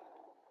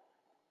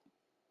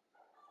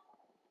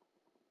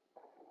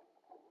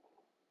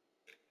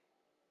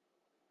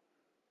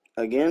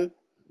 Again?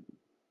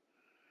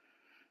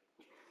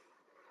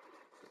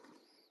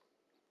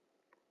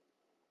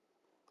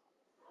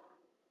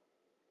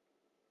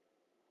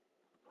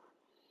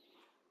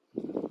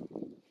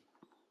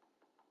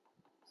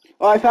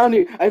 Oh, I found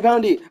it! I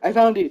found it! I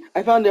found it!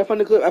 I found it! I found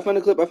the clip! I found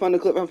the clip! I found the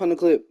clip! I found the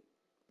clip!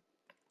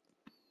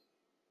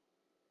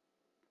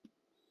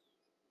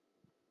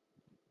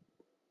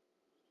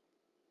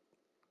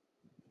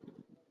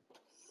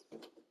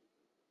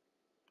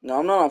 No,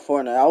 I'm not on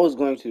Fortnite. I was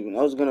going to.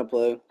 I was gonna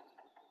play.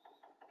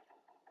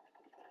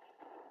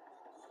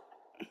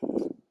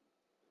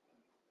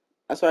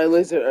 That's why I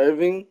listed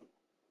Irving.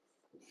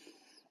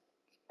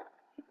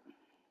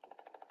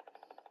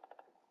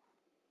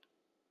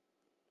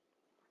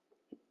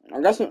 I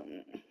got some.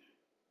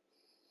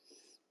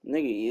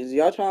 Nigga, is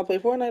y'all trying to play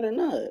Fortnite or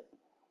not?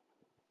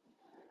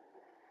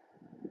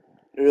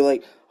 You're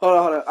like,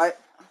 hold on.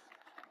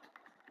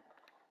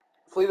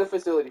 Flee the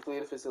facility. Flee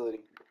the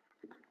facility.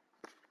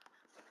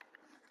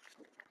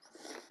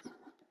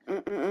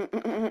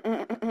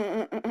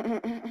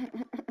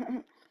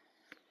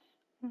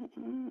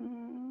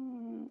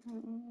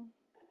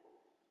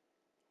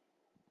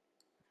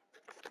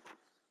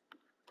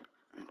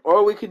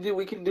 Or we could do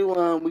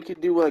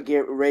a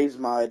get raised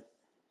mod.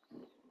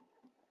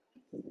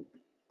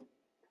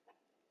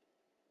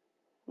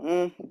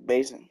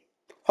 Basic.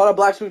 Hold on,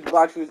 black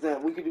shoots.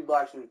 Then we could do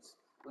black shoots.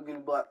 We could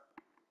do black.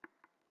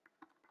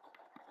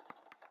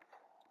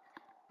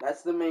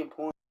 That's the main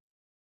point.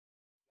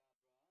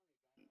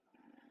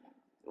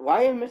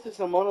 Why are Mr.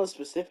 Samono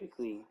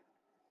specifically?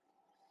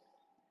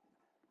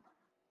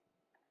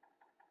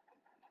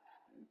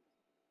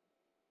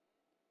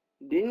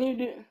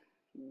 Didn't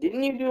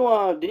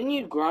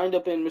you grind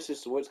up in Mr.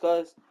 Swartz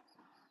class?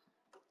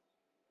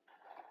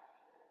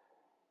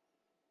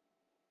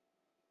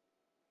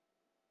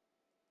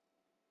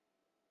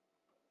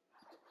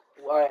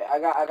 Alright, I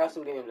got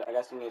some games.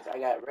 I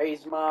got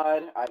Raised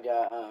Mod. I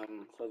got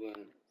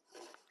fucking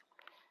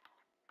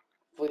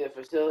Fleet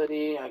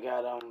Facility. I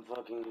got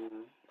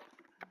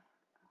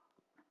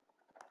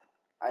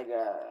I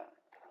got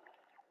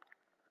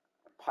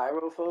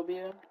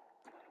Pyrophobia.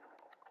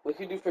 We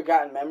could do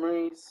Forgotten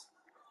Memories.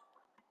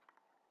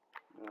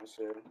 Not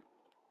sure.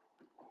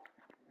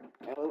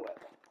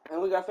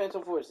 And we got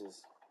Phantom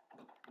Forces.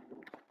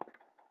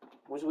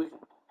 Which we.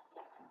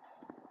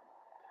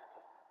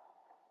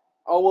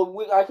 Oh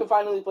well, I can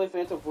finally play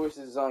Phantom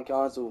Forces on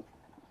console.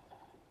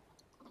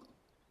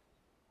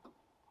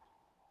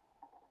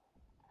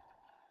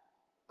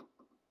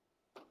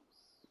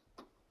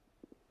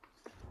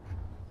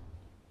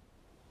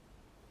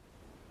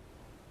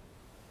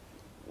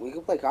 We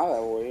can play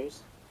Combat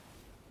Warriors.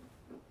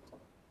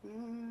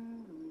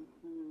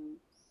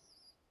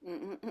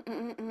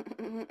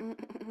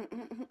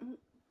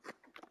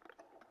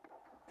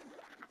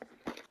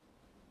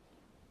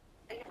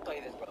 Play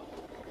this, bro.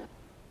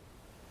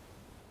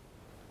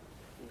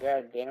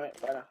 God damn it,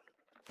 brother.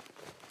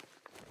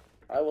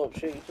 I will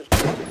shoot you.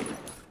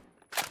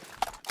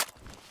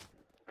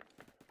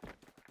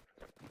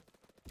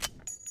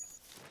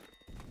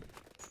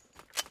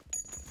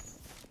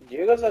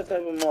 Diego's that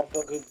type of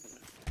motherfucker.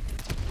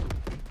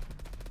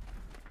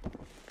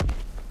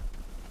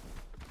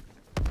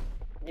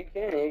 You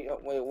can.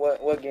 Wait,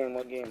 what game?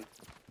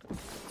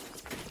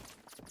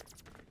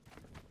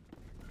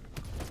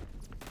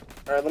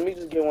 Alright, let me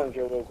just get one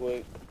kill real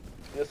quick.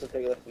 This will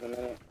take less than a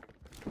minute.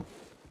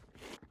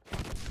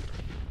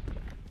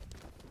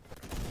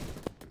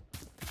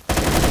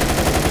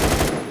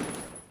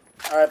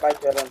 Alright, bye,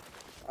 Kevin.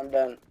 I'm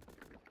done.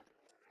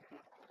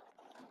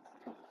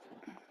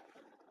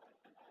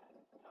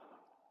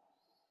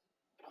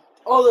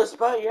 Oh, the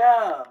spot,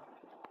 yeah.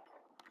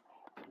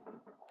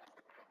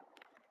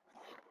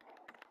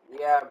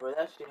 Yeah, bro,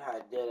 that shit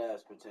had dead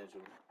ass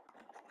potential.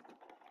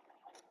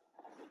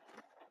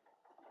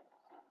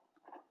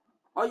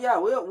 Oh yeah,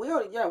 we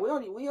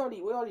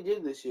already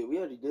did this shit.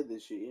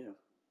 Yeah.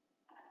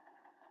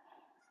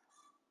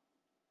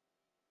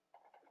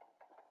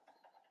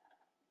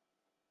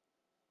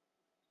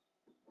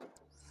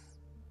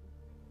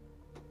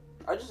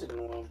 I just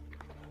ignore him.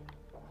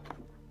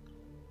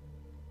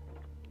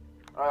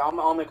 Alright,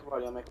 I'll make a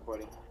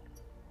party.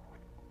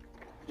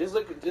 Just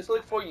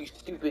look for you,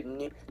 stupid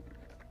nick.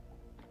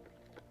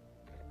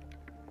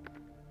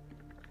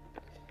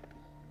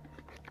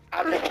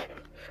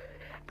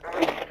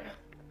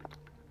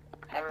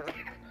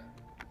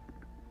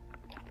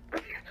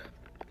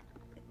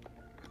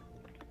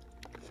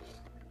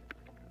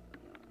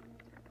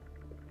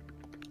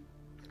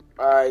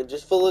 Alright,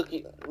 just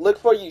look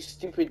for you,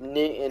 stupid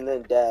nit, and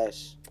then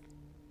dash.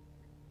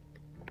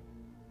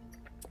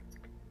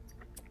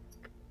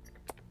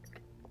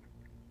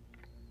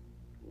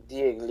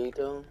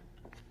 Dieglito.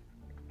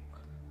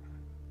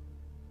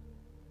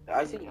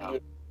 I think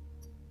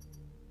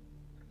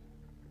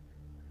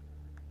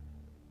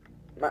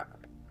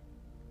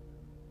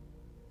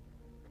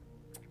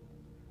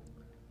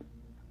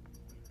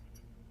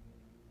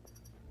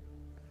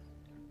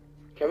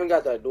Kevin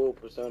got that dual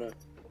persona.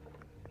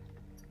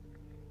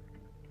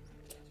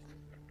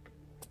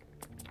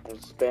 I'm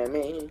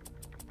spamming.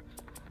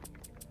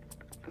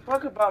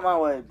 Fuck about my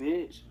way,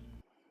 bitch.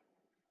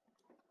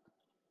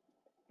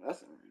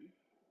 That's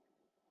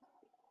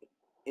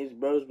it's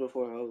bros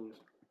before hoes.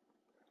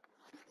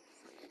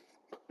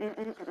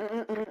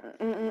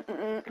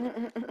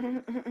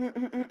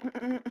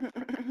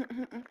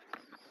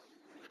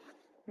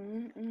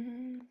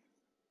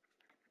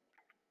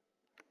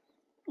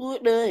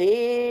 What the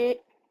heck?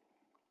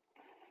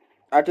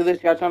 After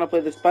this, y'all trying to play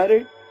the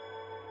spider?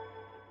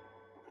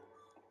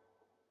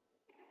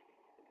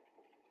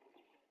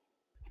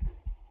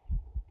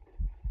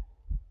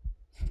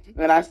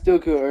 And I still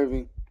kill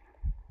Irving.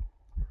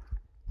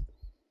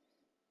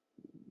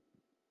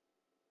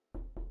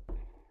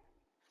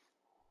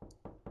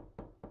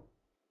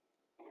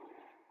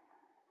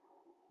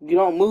 You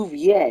don't move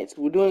yet.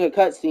 We're doing a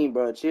cutscene,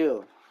 bro.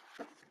 Chill.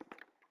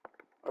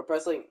 Or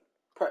press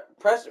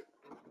press.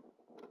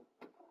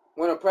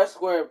 When I press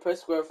square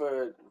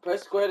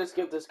to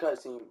skip this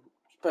cutscene.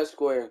 Press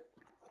square.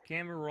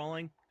 Camera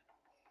rolling.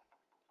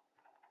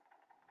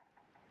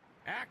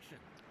 Action.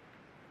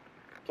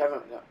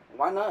 Kevin,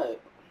 why not?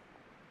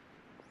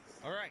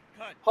 All right,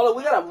 cut. Hold on,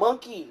 we got a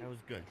monkey. That was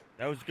good.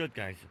 That was good,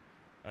 guys.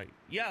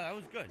 Yeah, that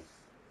was good.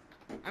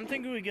 I'm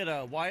thinking we get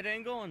a wide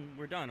angle and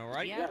we're done. All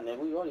right? Yeah, man,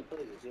 we already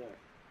played this.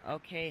 Yeah.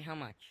 Okay, how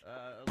much?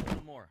 A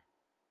little more.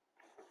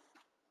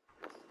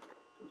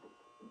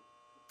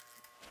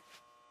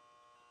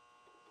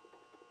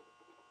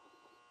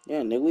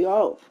 Yeah, nigga, we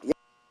all. Yeah.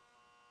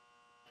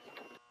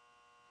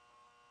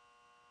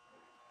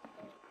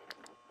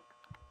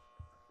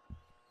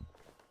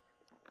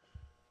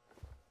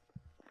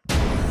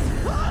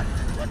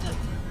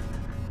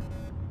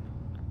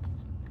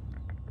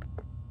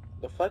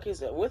 The fuck is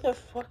that? Where the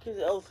fuck is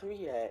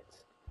L3 at?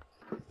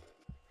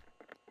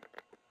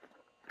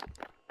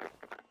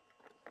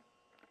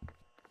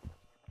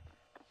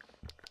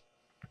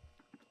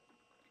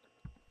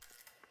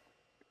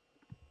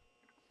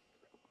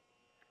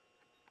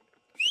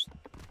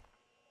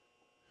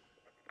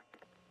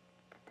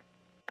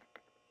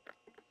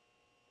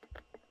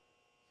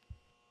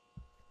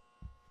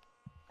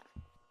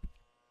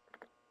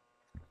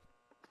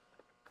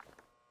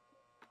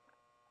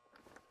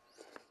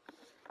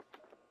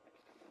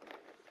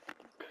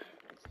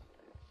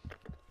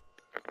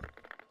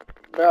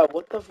 Bro,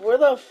 where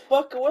the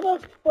fuck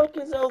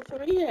is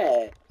L3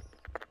 at?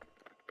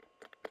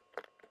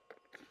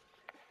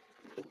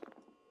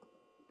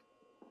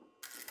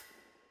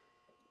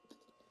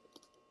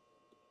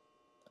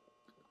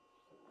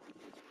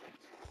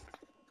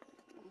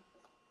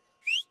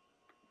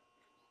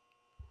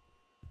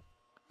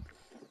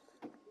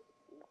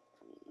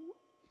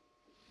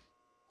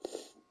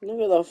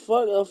 Nigga, the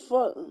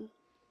fuck.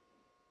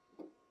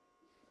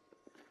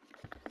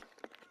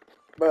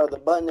 Bro, the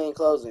button ain't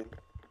closing.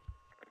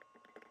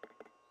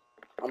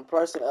 I'm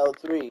pressing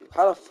L3.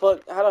 How the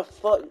fuck,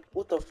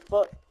 what the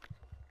fuck?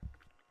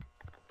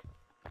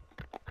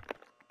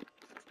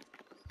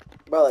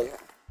 Bro, like,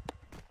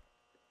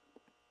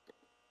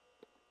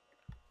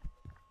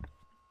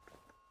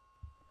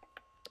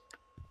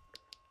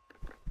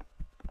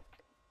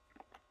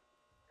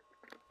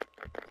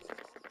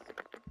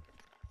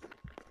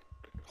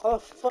 how the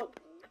fuck?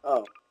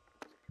 Oh.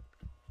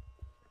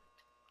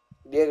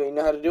 Diego, you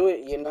know how to do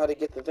it? You know how to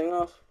get the thing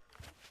off?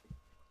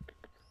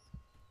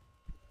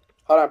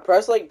 Hold on,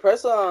 press the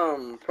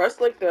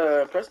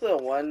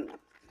one.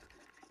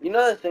 You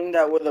know the thing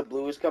that where the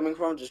blue is coming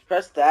from? Just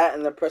press that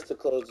and then press the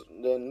close,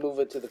 then move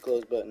it to the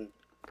close button.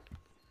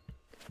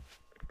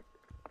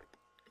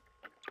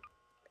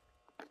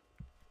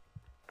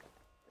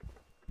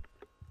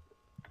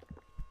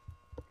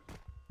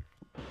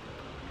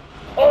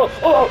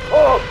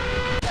 Oh!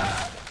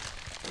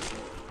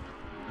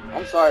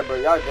 I'm sorry, bro.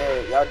 Y'all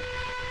dead.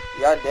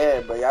 Y'all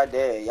dead, bro. Y'all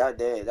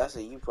dead. That's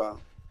a you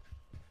problem.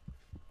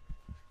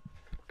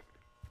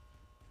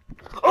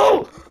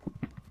 Oh!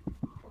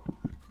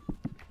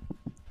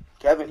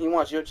 Kevin, he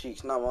wants your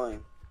cheeks, not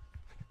mine.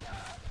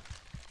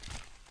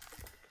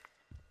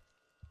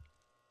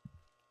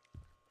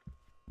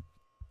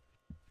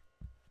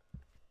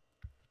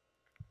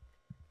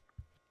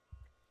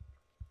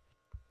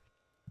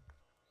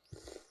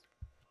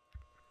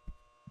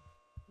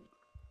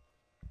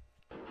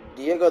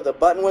 Diego, the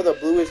button where the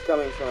blue is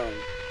coming from.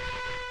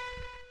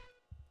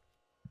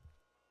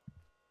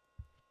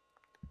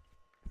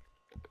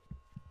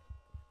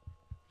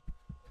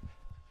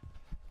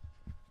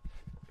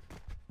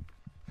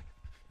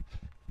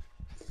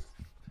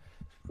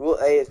 Rule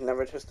A is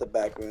never touch the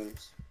back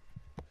rooms.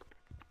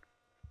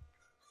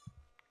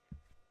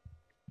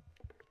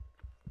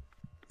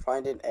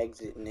 Find an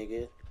exit,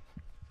 nigga.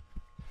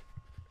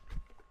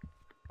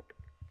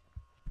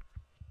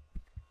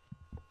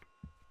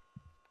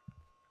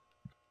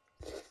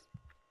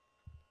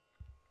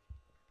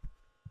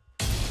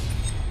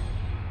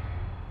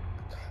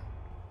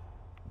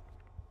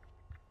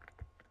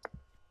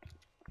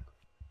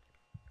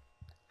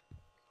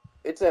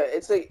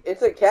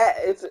 It's a cat.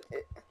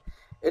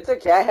 It's a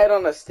cat head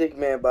on a stick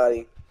man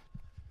body.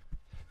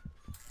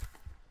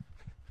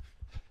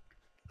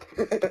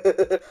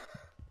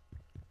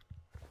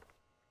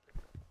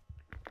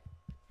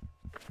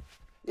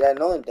 Yeah,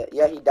 Nolan.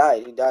 Yeah, he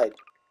died. He died.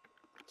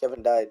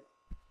 Kevin died.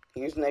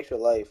 He used an extra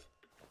life.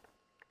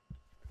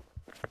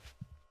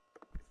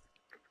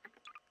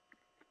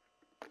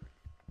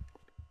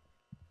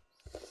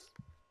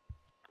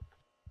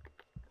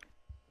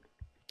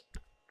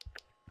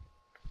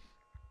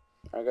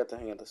 I got the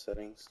hang of the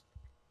settings.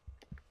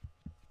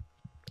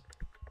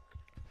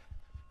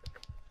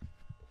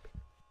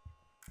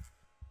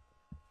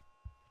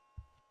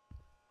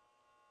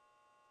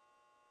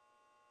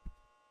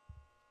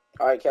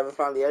 Alright, Kevin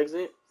found the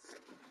exit.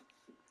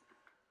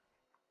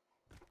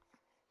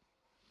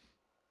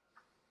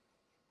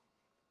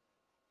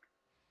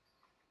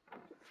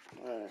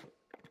 Alright.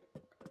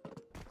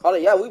 Hold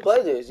on, yeah, we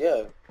played this,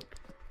 yeah.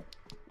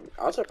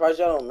 I'm surprised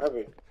y'all don't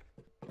remember.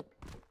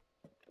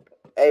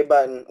 A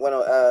button,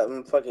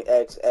 well, fucking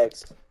X.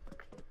 X,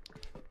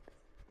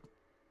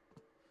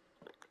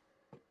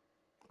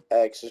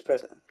 just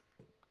press it.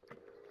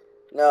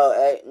 No,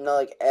 no,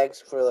 like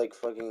X for like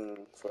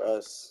fucking for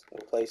us.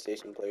 We're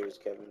PlayStation players,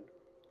 Kevin.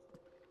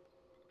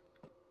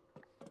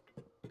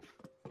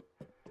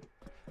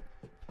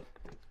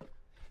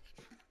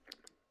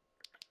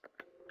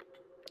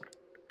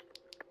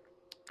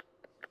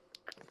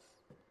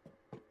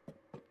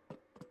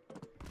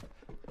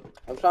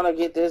 I'm trying to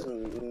get this.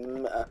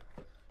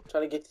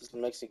 Trying to get this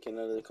Mexican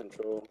under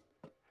control.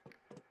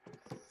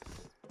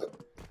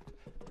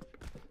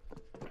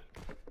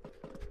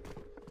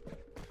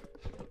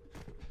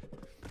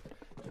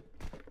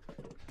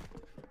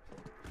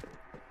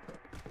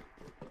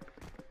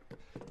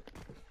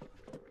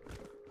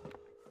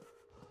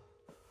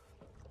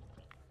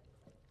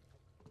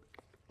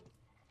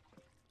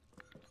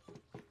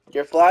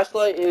 Your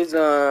flashlight is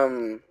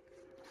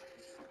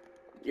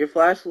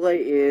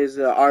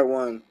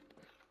R1.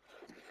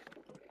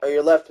 Or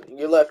your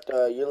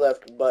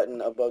left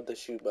button above the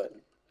shoot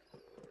button.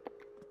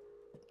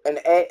 And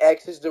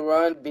X is the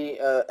run,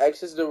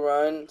 X is the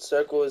run,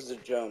 circle is the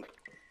jump.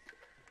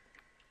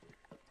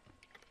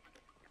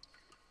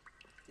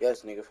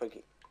 Yes, nigga, fuck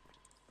it.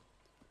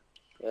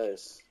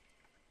 Yes.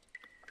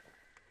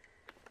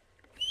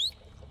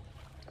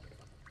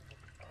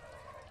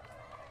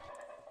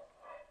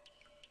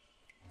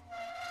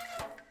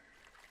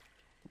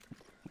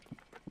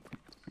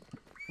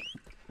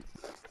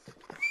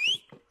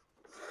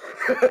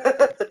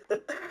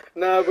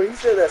 Nah, but you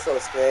said that so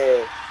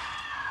scared.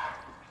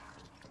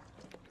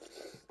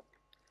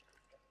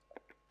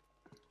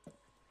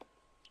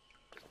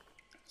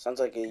 Sounds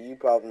like a you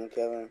problem,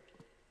 Kevin.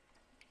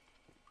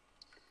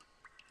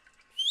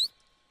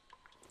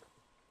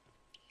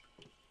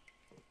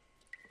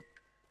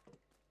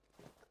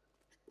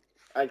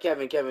 Alright,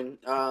 Kevin,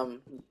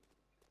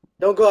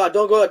 don't go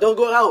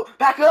out,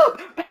 back up!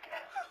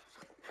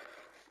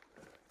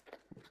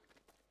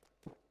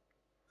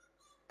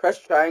 Press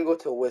triangle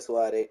to whistle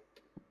at it.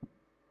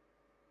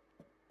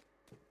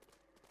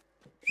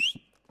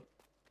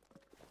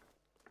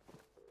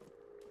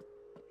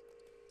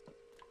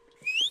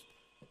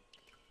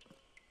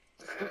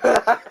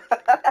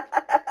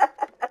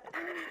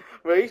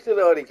 Bro, you should have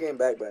already came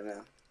back by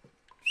now.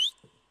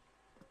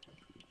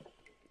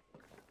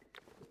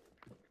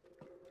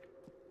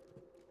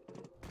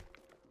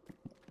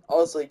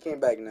 Also, he came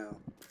back now.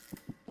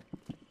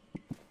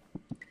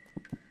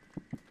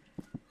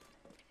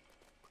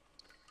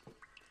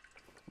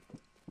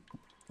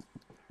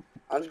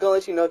 I'm just gonna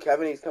let you know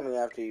Kevin is coming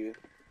after you.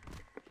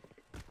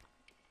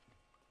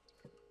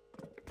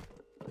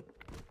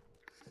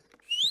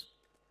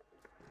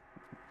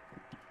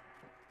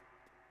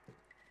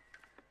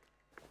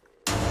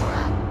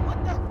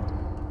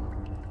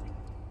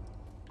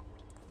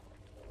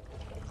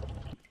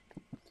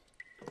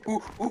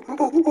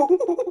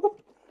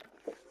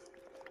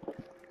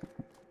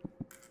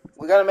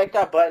 We gotta make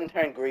that button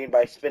turn green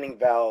by spinning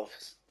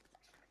valves.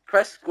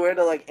 Press square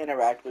to like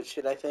interact with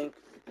shit, I think.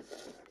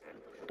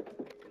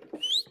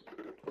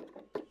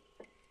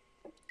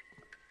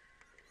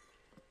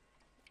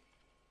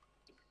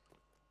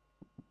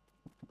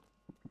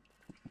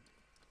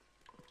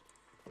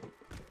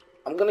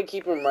 I'm gonna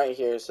keep him right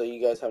here so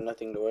you guys have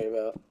nothing to worry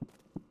about.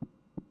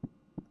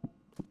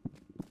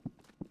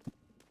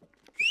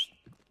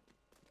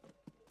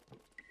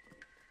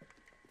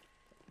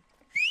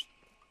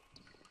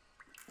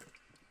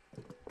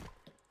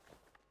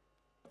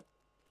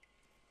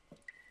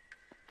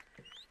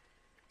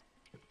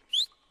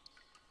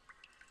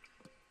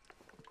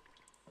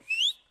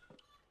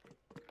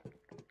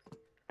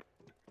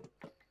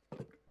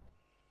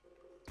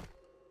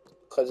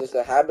 Because it's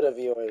a habit of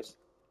yours.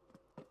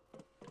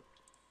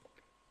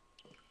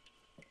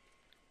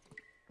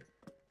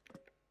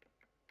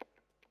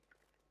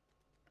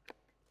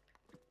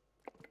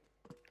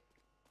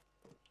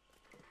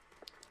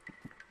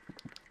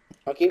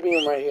 I'm keeping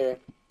him right here.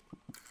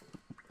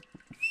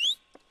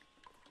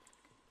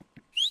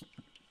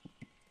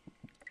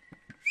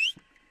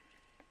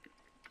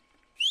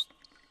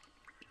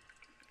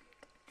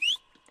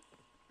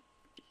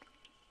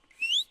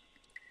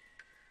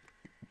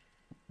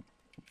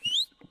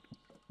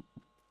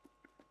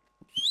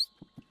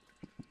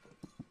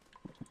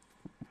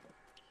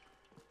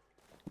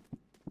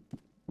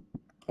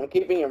 I'm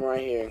keeping him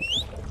right here.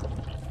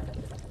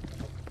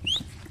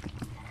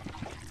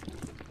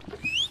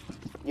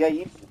 Yeah,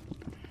 you.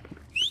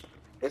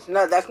 It's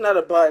not. That's not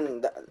a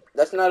button.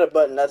 That's not a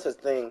button. That's a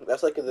thing.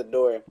 That's like the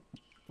door.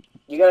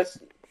 You gotta.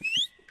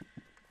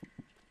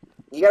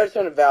 You gotta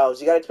turn the valves.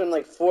 You gotta turn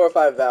like 4 or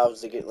 5 valves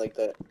to get like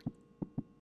that.